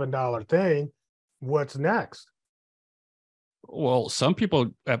 $147 thing. What's next? Well, some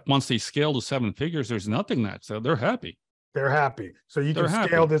people, once they scale to 7 figures, there's nothing next. So they're happy. They're happy. So you can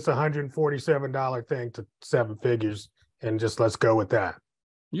scale this $147 thing to 7 figures and just let's go with that.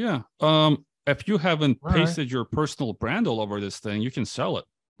 Yeah. If you haven't pasted your personal brand all over this thing, you can sell it.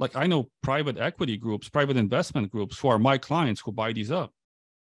 Like I know private equity groups, private investment groups who are my clients who buy these up.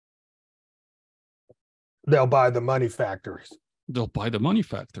 They'll buy the money factories. They'll buy the money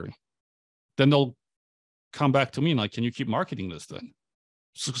factory. Then they'll come back to me and like, can you keep marketing this thing?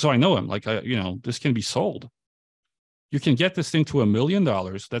 So I know him. Like, this can be sold. You can get this thing to $1 million.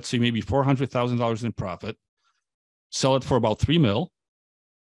 Let's say maybe $400,000 in profit. Sell it for about $3 million.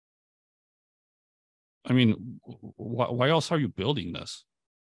 I mean, why else are you building this?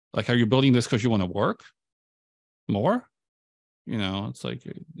 Like, are you building this because you want to work more? It's like,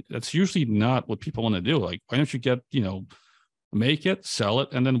 that's usually not what people want to do. Like, why don't you get, make it, sell it,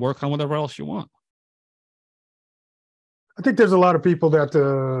 and then work on whatever else you want? I think there's a lot of people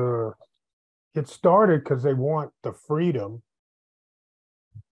that get started because they want the freedom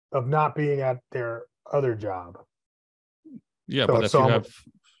of not being at their other job. Yeah, so but if you have,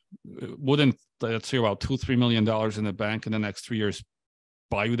 wouldn't, let's say, about $2-3 million in the bank in the next 3 years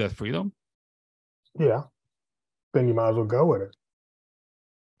buy you that freedom? Yeah. Then you might as well go with it.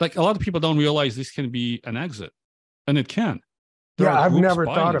 Like, a lot of people don't realize this can be an exit, and it can. I've never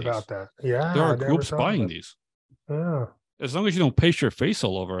thought about that. Yeah. There are groups buying these. Yeah. As long as you don't paste your face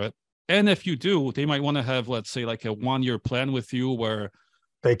all over it. And if you do, they might want to have, let's say, like a 1-year plan with you where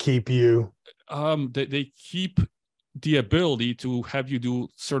they keep you. They keep the ability to have you do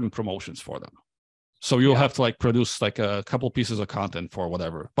certain promotions for them. So you'll have to like produce like a couple pieces of content for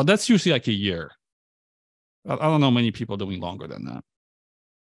whatever. But that's usually like a year. I don't know many people doing longer than that.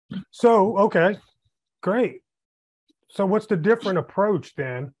 So, okay, great. So what's the different approach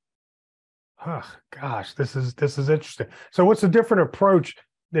then? Oh, gosh, this is interesting. So what's the different approach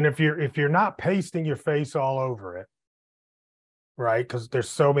than if you're not pasting your face all over it, right? Because there's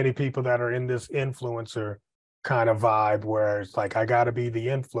so many people that are in this influencer kind of vibe where it's like, I got to be the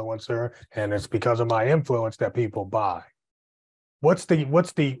influencer, and it's because of my influence that people buy. What's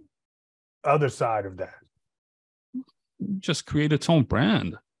the other side of that? Just create its own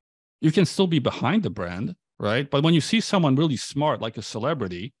brand. You can still be behind the brand, right? But when you see someone really smart, like a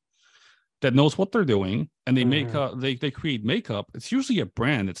celebrity that knows what they're doing, and they make they create makeup, it's usually a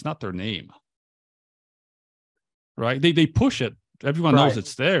brand. It's not their name, right? They push it. Everyone knows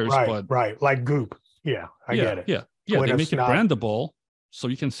it's theirs, but like Goop. Yeah, I get it. Yeah. They make it brandable so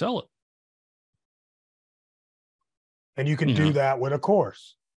you can sell it. And you can do that with a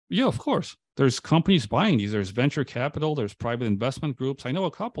course. Yeah, of course. There's companies buying these. There's venture capital. There's private investment groups. I know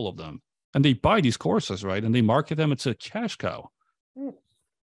a couple of them. And they buy these courses, right? And they market them. It's a cash cow.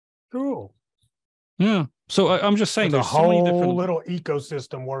 Cool. Yeah. So I'm just saying there's a whole so many different little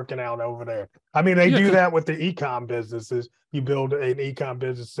ecosystem working out over there. I mean, they do that with the e-com businesses. You build an e-com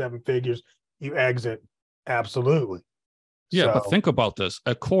business, 7 figures, you exit. Absolutely. Yeah, but think about this.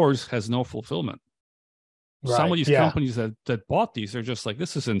 A course has no fulfillment. Some of these companies that bought these, they're just like,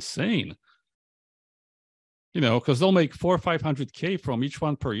 this is insane. Because they'll make $400,000 or $500,000 from each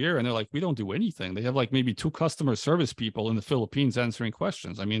one per year. And they're like, we don't do anything. They have like maybe 2 customer service people in the Philippines answering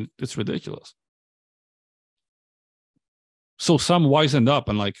questions. I mean, it's ridiculous. So some wisened up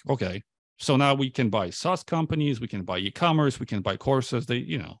and like, okay, so now we can buy SaaS companies, we can buy e-commerce, we can buy courses. They're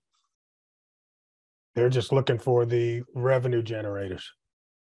just looking for the revenue generators.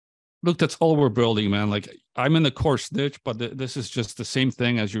 Look, that's all we're building, man. Like, I'm in the course niche, but this is just the same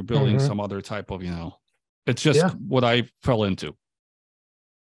thing as you're building some other type of, it's just what I fell into.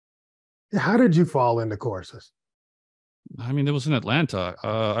 How did you fall into courses? I mean, it was in Atlanta.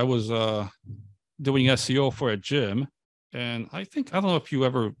 I was doing SEO for a gym. And I don't know if you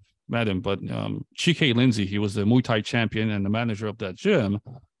ever met him, but Chike Lindsay, he was the Muay Thai champion and the manager of that gym.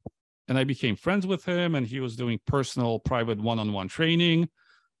 And I became friends with him, and he was doing personal, private, one-on-one training.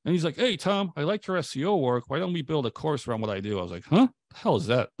 And he's like, hey, Tom, I like your SEO work. Why don't we build a course around what I do? I was like, huh? The hell is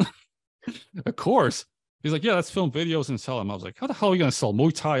that? A course? He's like, yeah, let's film videos and sell them. I was like, how the hell are we going to sell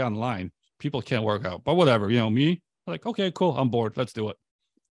Muay Thai online? People can't work out. But whatever, me. I'm like, okay, cool. I'm bored. Let's do it.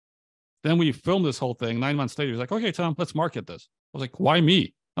 Then we filmed this whole thing. 9 months later, he's like, okay, Tom, let's market this. I was like, why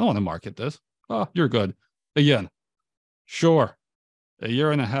me? I don't want to market this. Oh, you're good. Again, sure. A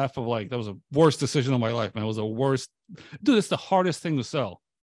year and a half of like, that was the worst decision of my life, man. It was the worst. Dude, it's the hardest thing to sell.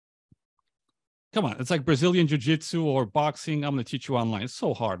 Come on. It's like Brazilian jiu-jitsu or boxing. I'm going to teach you online. It's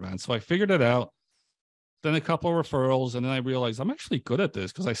so hard, man. So I figured it out. then a couple of referrals, and then I realized I'm actually good at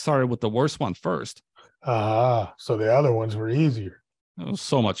this because I started with the worst one first. So the other ones were easier. It was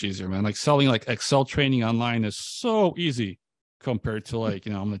so much easier, man. Like selling like Excel training online is so easy compared to like,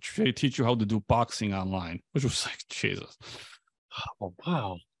 I'm going to teach you how to do boxing online, which was like, Jesus. Oh,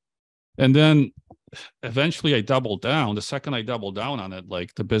 wow. And then eventually I doubled down. The second I doubled down on it,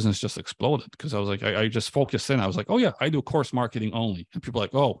 like the business just exploded because I was like, I just focused in. I was like, oh yeah, I do course marketing only. And people are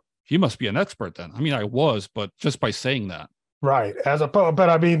like, oh, he must be an expert then. I mean, I was, but just by saying that. Right. But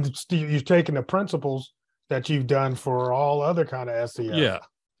I mean, you've taken the principles that you've done for all other kind of SEO. Yeah.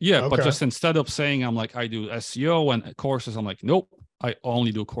 Yeah. Okay. But just instead of saying I'm like, I do SEO and courses, I'm like, nope, I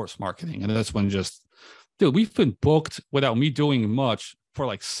only do course marketing. And that's when just, dude, we've been booked without me doing much for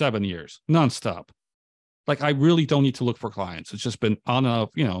like 7 years, nonstop. Like I really don't need to look for clients. It's just been on and off,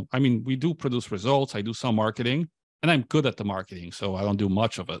 I mean, we do produce results. I do some marketing and I'm good at the marketing. So I don't do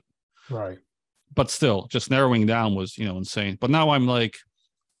much of it. Right. But still just narrowing down was, insane. But now I'm like,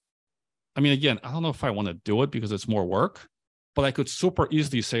 I mean, again, I don't know if I want to do it because it's more work, but I could super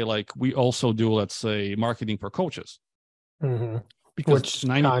easily say like, we also do, let's say, marketing for coaches. Mm-hmm. Which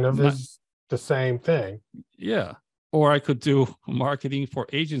kind of is the same thing. Yeah. Or I could do marketing for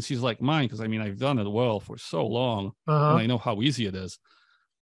agencies like mine, because I mean, I've done it well for so long and I know how easy it is.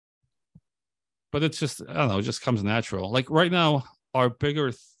 But it's just, I don't know, it just comes natural. Like right now, our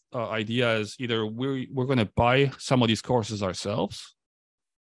bigger idea is either we're going to buy some of these courses ourselves.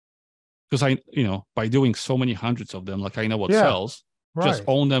 Because by doing so many hundreds of them, like I know what sells, just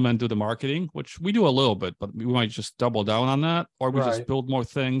own them and do the marketing, which we do a little bit, but we might just double down on that, or we just build more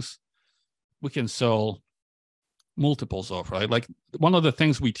things we can sell multiples of, right? Like one of the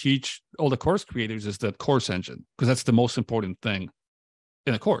things we teach all the course creators is that course engine, because that's the most important thing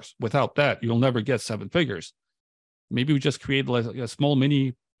in a course. Without that, you'll never get 7 figures. Maybe we just create like a small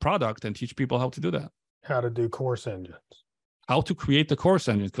mini product and teach people how to do that. How to do course engines. How to create the course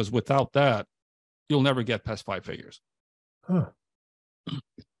engine, because without that, you'll never get past 5 figures. Huh.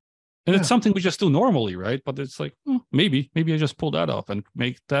 And it's something we just do normally, right? But it's like, maybe I just pull that off and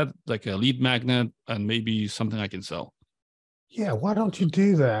make that like a lead magnet and maybe something I can sell. Yeah, why don't you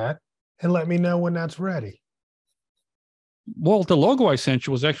do that and let me know when that's ready? Well, the logo I sent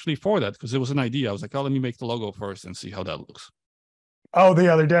you was actually for that because it was an idea. I was like, oh, let me make the logo first and see how that looks. Oh,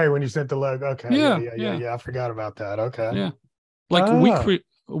 the other day when you sent the logo. Okay. Yeah. I forgot about that. Okay. Yeah. Like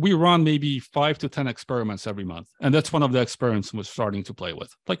we run maybe 5 to 10 experiments every month. And that's one of the experiments we're starting to play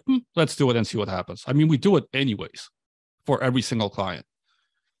with. Like, let's do it and see what happens. I mean, we do it anyways for every single client.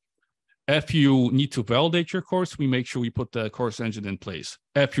 If you need to validate your course, we make sure we put the course engine in place.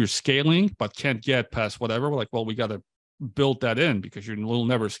 If you're scaling but can't get past whatever, we're like, well, we got to build that in because you'll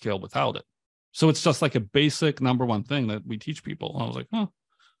never scale without it. So it's just like a basic number one thing that we teach people. And I was like,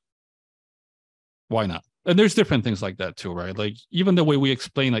 why not? And there's different things like that too, right? Like even the way we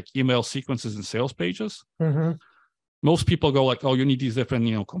explain like email sequences and sales pages, most people go like, oh, you need these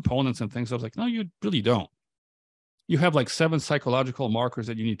different, components and things. I was like, no, you really don't. You have like 7 psychological markers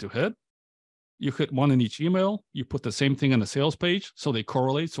that you need to hit. You hit one in each email. You put the same thing on the sales page. So they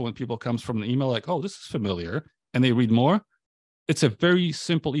correlate. So when people comes from the email, like, oh, this is familiar, and they read more, it's a very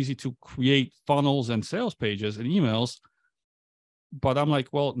simple, easy to create funnels and sales pages and emails. But I'm like,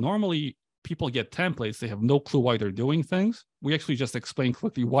 well, normally people get templates. They have no clue why they're doing things. We actually just explain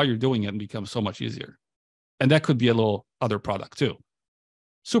quickly why you're doing it and becomes so much easier. And that could be a little other product too.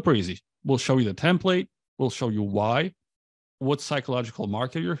 Super easy. We'll show you the template. We'll show you why, what psychological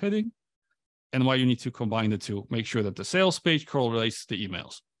marker you're hitting, and why you need to combine the two. Make sure that the sales page correlates to the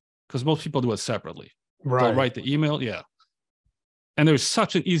emails, because most people do it separately. Right. They'll write the email. Yeah. And there's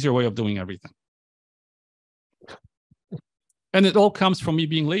such an easier way of doing everything. And it all comes from me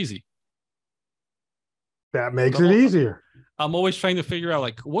being lazy. That makes it easier. I'm always trying to figure out,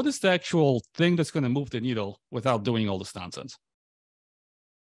 like, what is the actual thing that's going to move the needle without doing all this nonsense?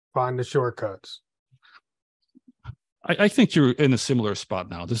 Find the shortcuts. I think you're in a similar spot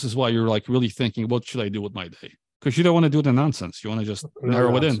now. This is why you're like really thinking, what should I do with my day? Because you don't want to do the nonsense. You want to just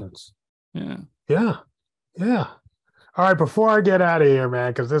narrow it in. Yeah. All right, before I get out of here,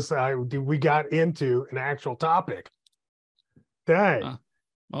 man, because we got into an actual topic. Dang. Well,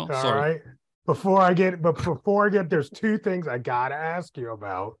 all sorry. right. Before I get, there's 2 things I gotta ask you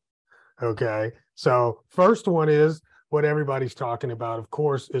about. Okay. So first one is what everybody's talking about, of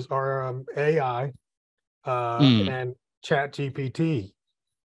course, is our AI and ChatGPT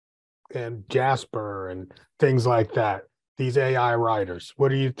and Jasper and things like that. These AI writers.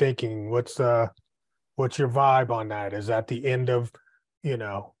 What are you thinking? What's your vibe on that? Is that the end of,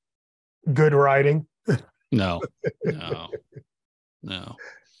 good writing? No.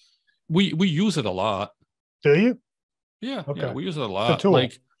 We use it a lot. Do you? Yeah, Okay. yeah, we use it a It's a lot. tool.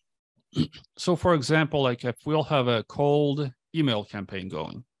 Like, so for example, like if we'll have a cold email campaign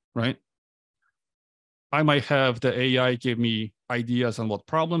going, right? I might have the AI give me ideas on what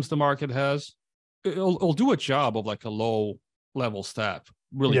problems the market has. It'll do a job of like a low level staff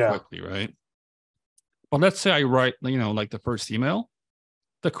really Yeah. quickly, right? But let's say I write, like the first email.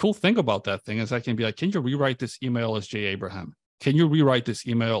 The cool thing about that thing is I can be like, can you rewrite this email as Jay Abraham? Can you rewrite this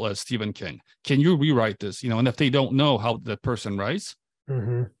email as Stephen King? Can you rewrite this? And if they don't know how that person writes,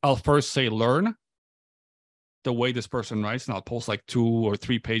 I'll first say, learn the way this person writes, and I'll post like 2 or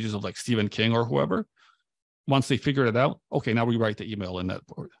 3 pages of like Stephen King or whoever. Once they figure it out, okay, now rewrite the email in that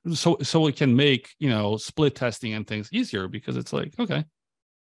board. So it can make, split testing and things easier, because it's like, okay,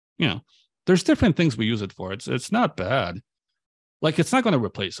 there's different things we use it for. It's not bad. Like, it's not going to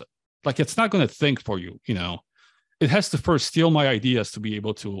replace it. Like, it's not going to think for you, It has to first steal my ideas to be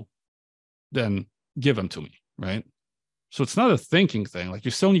able to then give them to me, right? So it's not a thinking thing. Like,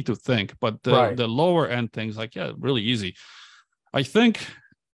 you still need to think, but the lower end things, like, yeah, really easy. I think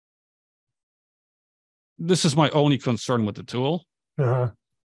this is my only concern with the tool,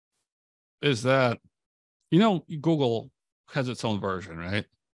 is that, Google has its own version, right?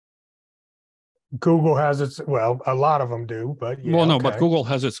 Google has its, well, a lot of them do, but yeah. Well, no, but Google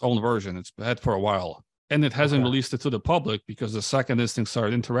has its own version. It's had for a while, and it hasn't released it to the public because the second this thing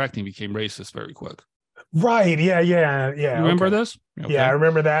started interacting, became racist very quick. Right. Yeah. You remember this? Okay. Yeah, I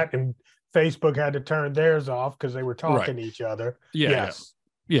remember that. And Facebook had to turn theirs off because they were talking to each other. Yeah. Yes.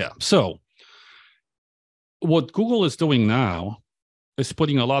 Yeah. So what Google is doing now is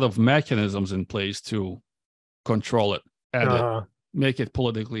putting a lot of mechanisms in place to control it, edit, make it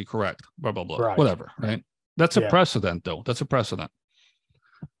politically correct, blah, blah, blah, whatever, right? That's a precedent, though. That's a precedent.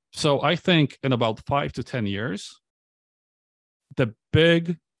 So I think in about 5 to 10 years, the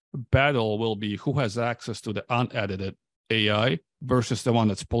big battle will be who has access to the unedited AI versus the one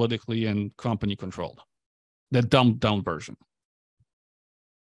that's politically and company controlled, the dumbed down version.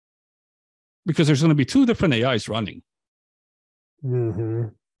 Because there's going to be 2 different AIs running. Yeah,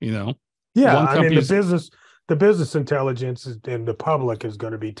 I mean, the business intelligence in the public is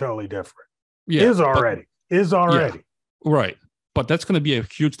going to be totally different. Yeah, is already. Yeah, right. But that's going to be a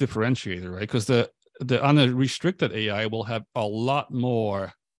huge differentiator, right? Because the unrestricted AI will have a lot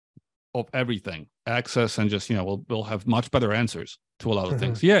more of everything access, and just we'll have much better answers to a lot of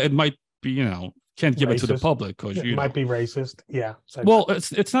things. Yeah, it might be can't give racist. It to the public because it might be racist. Yeah. Well,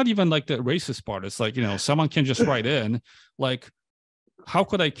 it's not even like the racist part. It's like someone can just write in like, how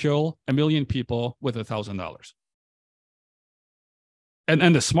could I kill 1 million people with $1,000?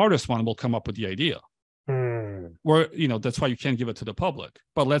 And the smartest one will come up with the idea. Where that's why you can't give it to the public.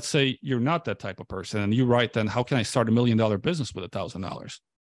 But let's say you're not that type of person, and you write, then how can I start $1 million business with $1,000?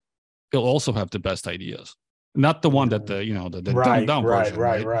 It'll also have the best ideas, not the one that the dumbed down version.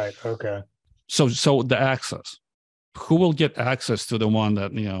 Right. Okay. So the access, who will get access to the one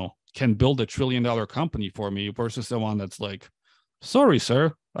that can build $1 trillion company for me versus the one that's like, sorry,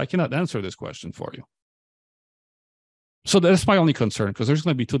 sir, I cannot answer this question for you. So that's my only concern, because there's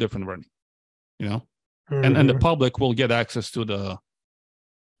going to be 2 different running, and the public will get access to the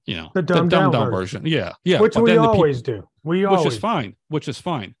dumbed down version. Yeah. Which we always do. Which is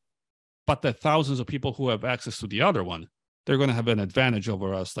fine. But the thousands of people who have access to the other one, they're going to have an advantage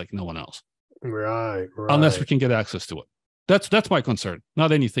over us like no one else. Right. Unless we can get access to it. That's my concern,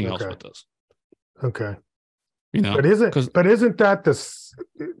 not anything else with this. Okay. But isn't that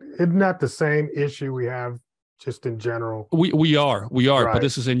the same issue we have just in general? We are, right. But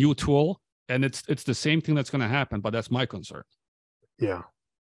this is a new tool, and it's the same thing that's going to happen, but that's my concern. Yeah.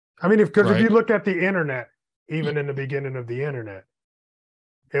 I mean, if you look at the internet, even in the beginning of the internet,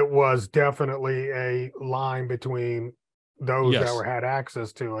 it was definitely a line between those that had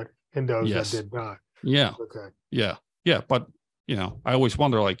access to it and those that did not. Yeah. Okay. Yeah. Yeah. But, I always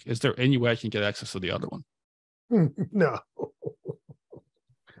wonder, like, is there any way I can get access to the other one? No.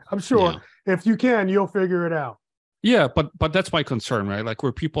 I'm sure if you can, you'll figure it out. Yeah. But that's my concern, right? Like,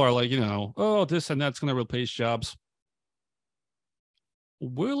 where people are like, oh, this and that's going to replace jobs.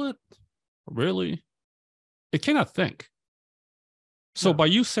 Will it really? It cannot think. So by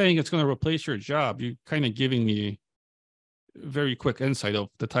you saying it's going to replace your job, you're kind of giving me very quick insight of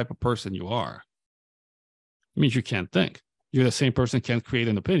the type of person you are. It means you can't think. You're the same person who can't create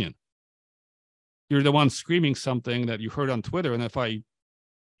an opinion. You're the one screaming something that you heard on Twitter, and if I,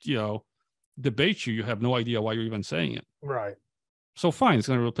 debate you, you have no idea why you're even saying it. Right. So fine, it's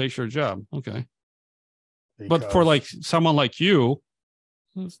going to replace your job. Okay. But for like someone like you,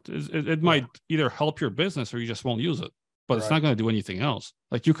 it might either help your business or you just won't use it. But it's not going to do anything else.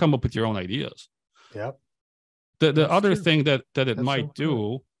 Like, you come up with your own ideas. Yep. The other thing that it That's might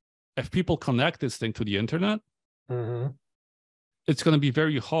do, if people connect this thing to the internet, it's going to be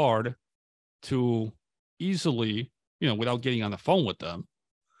very hard to easily, without getting on the phone with them,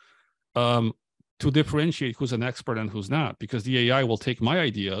 to differentiate who's an expert and who's not, because the AI will take my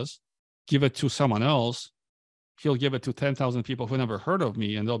ideas, give it to someone else. He'll give it to 10,000 people who never heard of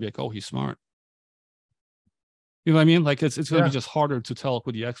me, and they'll be like, oh, he's smart. You know what I mean? Like it's going to be just harder to tell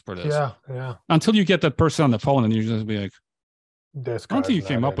who the expert is. Yeah. Until you get that person on the phone and you're just be like, this I don't think you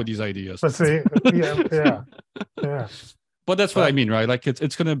came up with these ideas. But see, yeah. But that's what I mean, right? Like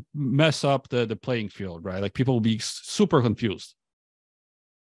it's going to mess up the playing field, right? Like people will be super confused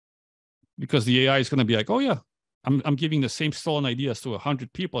because the AI is going to be like, oh yeah, I'm giving the same stolen ideas to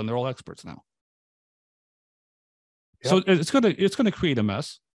 100 people and they're all experts now. Yep. So it's gonna create a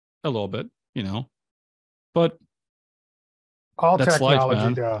mess a little bit, but all that's technology life,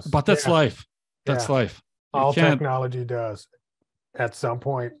 man. does. But that's life. That's life. All technology does. At some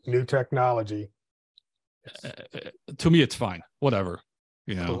point, new technology. To me, it's fine. Whatever.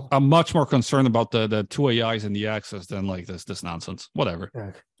 Cool. I'm much more concerned about the two AIs and the access than like this nonsense. Whatever.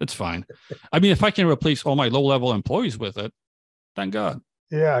 Yeah. It's fine. I mean, if I can replace all my low-level employees with it, thank God.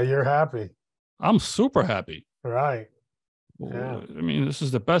 Yeah, you're happy. I'm super happy. Right. Yeah. I mean, this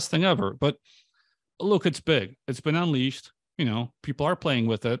is the best thing ever. But look, it's big. It's been unleashed. People are playing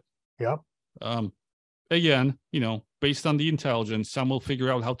with it. Yep. Again, based on the intelligence, some will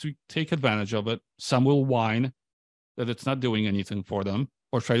figure out how to take advantage of it. Some will whine that it's not doing anything for them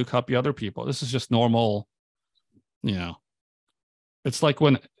or try to copy other people. This is just normal. It's like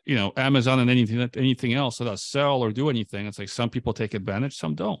when, Amazon and anything else that does sell or do anything. It's like some people take advantage,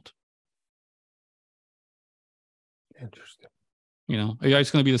 some don't. Interesting. AI is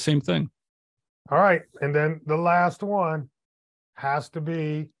going to be the same thing. All right. And then the last one has to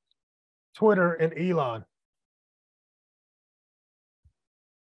be Twitter and Elon.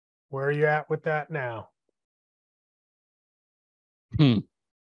 Where are you at with that now? I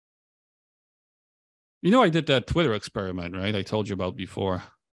did that Twitter experiment, right? I told you about before,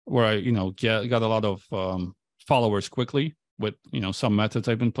 where I, got a lot of followers quickly with, some methods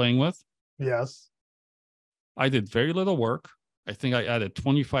I've been playing with. Yes. I did very little work. I think I added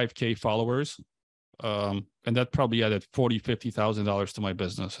 25K followers. And that probably added $40,000-$50,000 to my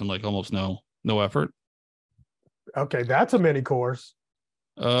business and like almost no effort. Okay, that's a mini course.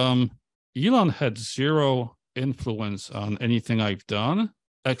 Elon had zero influence on anything I've done,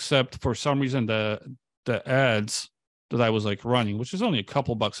 except for some reason the ads that I was like running, which is only a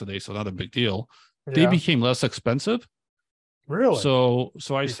couple bucks a day, so not a big deal. Yeah. They became less expensive. Really? So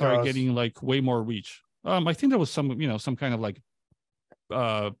I started getting like way more reach. I think there was some kind of like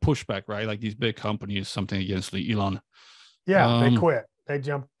pushback, right? Like these big companies, something against Elon. Yeah, they quit. They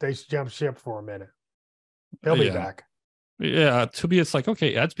jumped ship for a minute. They'll be back. Yeah, to me, it's like,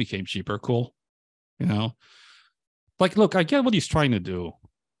 okay, ads became cheaper. Cool. Like, look, I get what he's trying to do.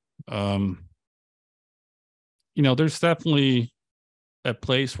 There's definitely a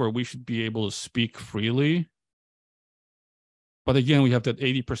place where we should be able to speak freely. But again, we have that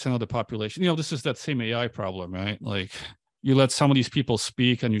 80% of the population. This is that same AI problem, right? Like, you let some of these people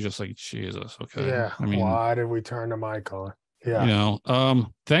speak and you're just like, Jesus, okay. Yeah. I mean, why did we turn the mic on? Yeah.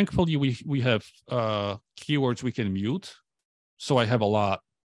 Thankfully we have keywords we can mute. So I have a lot,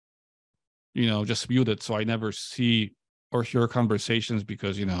 just muted. So I never see or hear conversations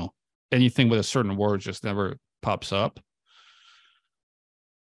because, anything with a certain word just never pops up.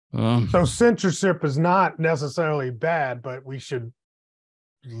 So censorship is not necessarily bad, but we should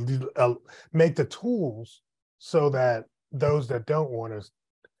make the tools so that those that don't want to.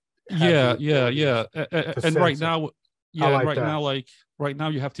 Yeah. And right now, right now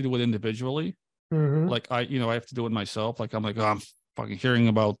you have to do it individually. Mm-hmm. Like I have to do it myself. Like I'm like, oh, I'm fucking hearing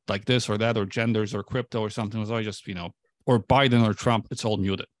about like this or that or genders or crypto or something. So I just, or Biden or Trump, it's all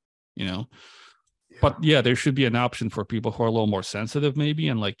muted, Yeah. But yeah, there should be an option for people who are a little more sensitive, maybe,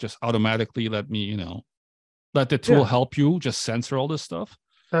 and like just automatically let me, let the tool help you just censor all this stuff.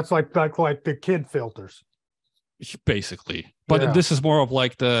 That's like the kid filters. Basically. But this is more of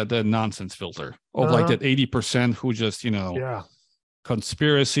like the nonsense filter of like that 80% who just,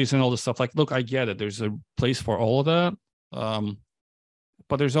 conspiracies and all this stuff. Like, look, I get it. There's a place for all of that.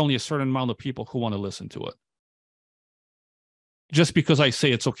 But there's only a certain amount of people who want to listen to it. Just because I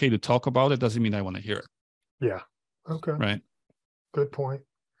say it's okay to talk about it doesn't mean I want to hear it. Yeah. Okay. Right. Good point.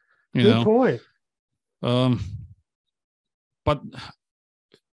 Good point. But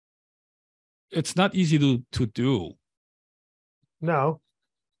it's not easy to do. No.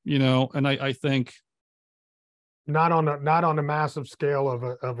 And I think not on a massive scale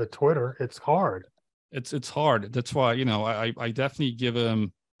of a Twitter. It's hard. it's hard. That's why, I definitely give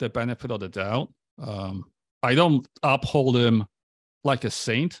him the benefit of the doubt. I don't uphold him like a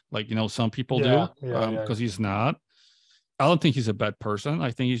saint, like, some people do, because he's not. I don't think he's a bad person.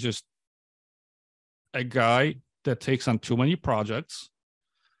 I think he's just a guy that takes on too many projects,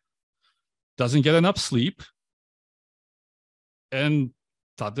 doesn't get enough sleep, and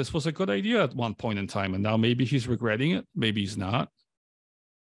thought this was a good idea at one point in time. And now maybe he's regretting it. Maybe he's not.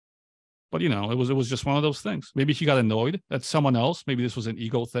 But, it was just one of those things. Maybe he got annoyed at someone else. Maybe this was an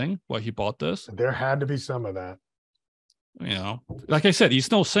ego thing why he bought this. There had to be some of that. Like I said, he's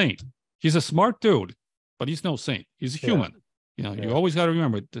no saint. He's a smart dude, but he's no saint. He's a human. You always got to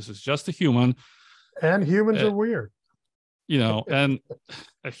remember, this is just a human. And humans are weird. And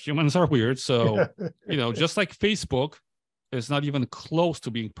humans are weird. So, just like Facebook is not even close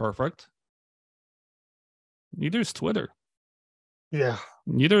to being perfect, neither is Twitter. Yeah.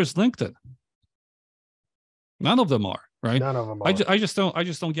 Neither is LinkedIn. None of them are, right? None of them are. I just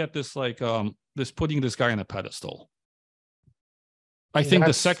don't get this, like, this putting this guy on a pedestal. I think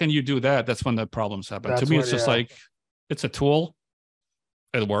the second you do that, that's when the problems happen. To me, it's just like, it's a tool.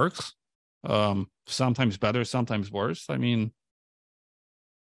 It works. Sometimes better, sometimes worse. I mean,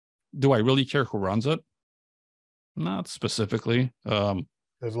 do I really care who runs it? Not specifically.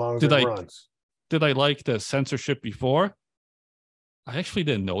 As long as it runs. Did I like the censorship before? I actually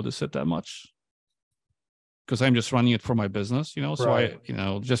didn't notice it that much because I'm just running it for my business, So right.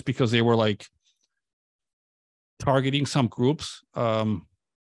 Just because they were like targeting some groups, I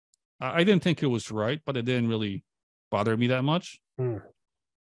didn't think it was right, but it didn't really bother me that much. And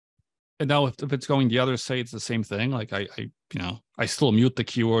now if it's going the other side, it's the same thing. Like I still mute the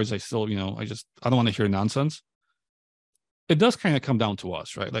keywords. I still, I don't want to hear nonsense. It does kind of come down to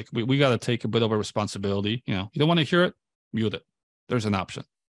us, right? Like we got to take a bit of a responsibility. You don't want to hear it, mute it. There's an option.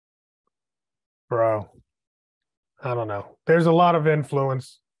 Bro, I don't know. There's a lot of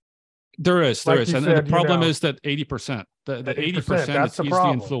influence. There is. And the problem is that 80%, the 80% is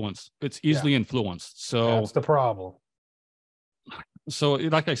easily influenced. It's easily influenced. So that's the problem. So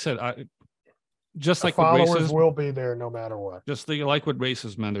like I said, just the like followers with racism, will be there no matter what. Just like with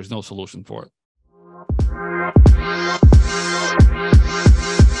racism, man, there's no solution for it.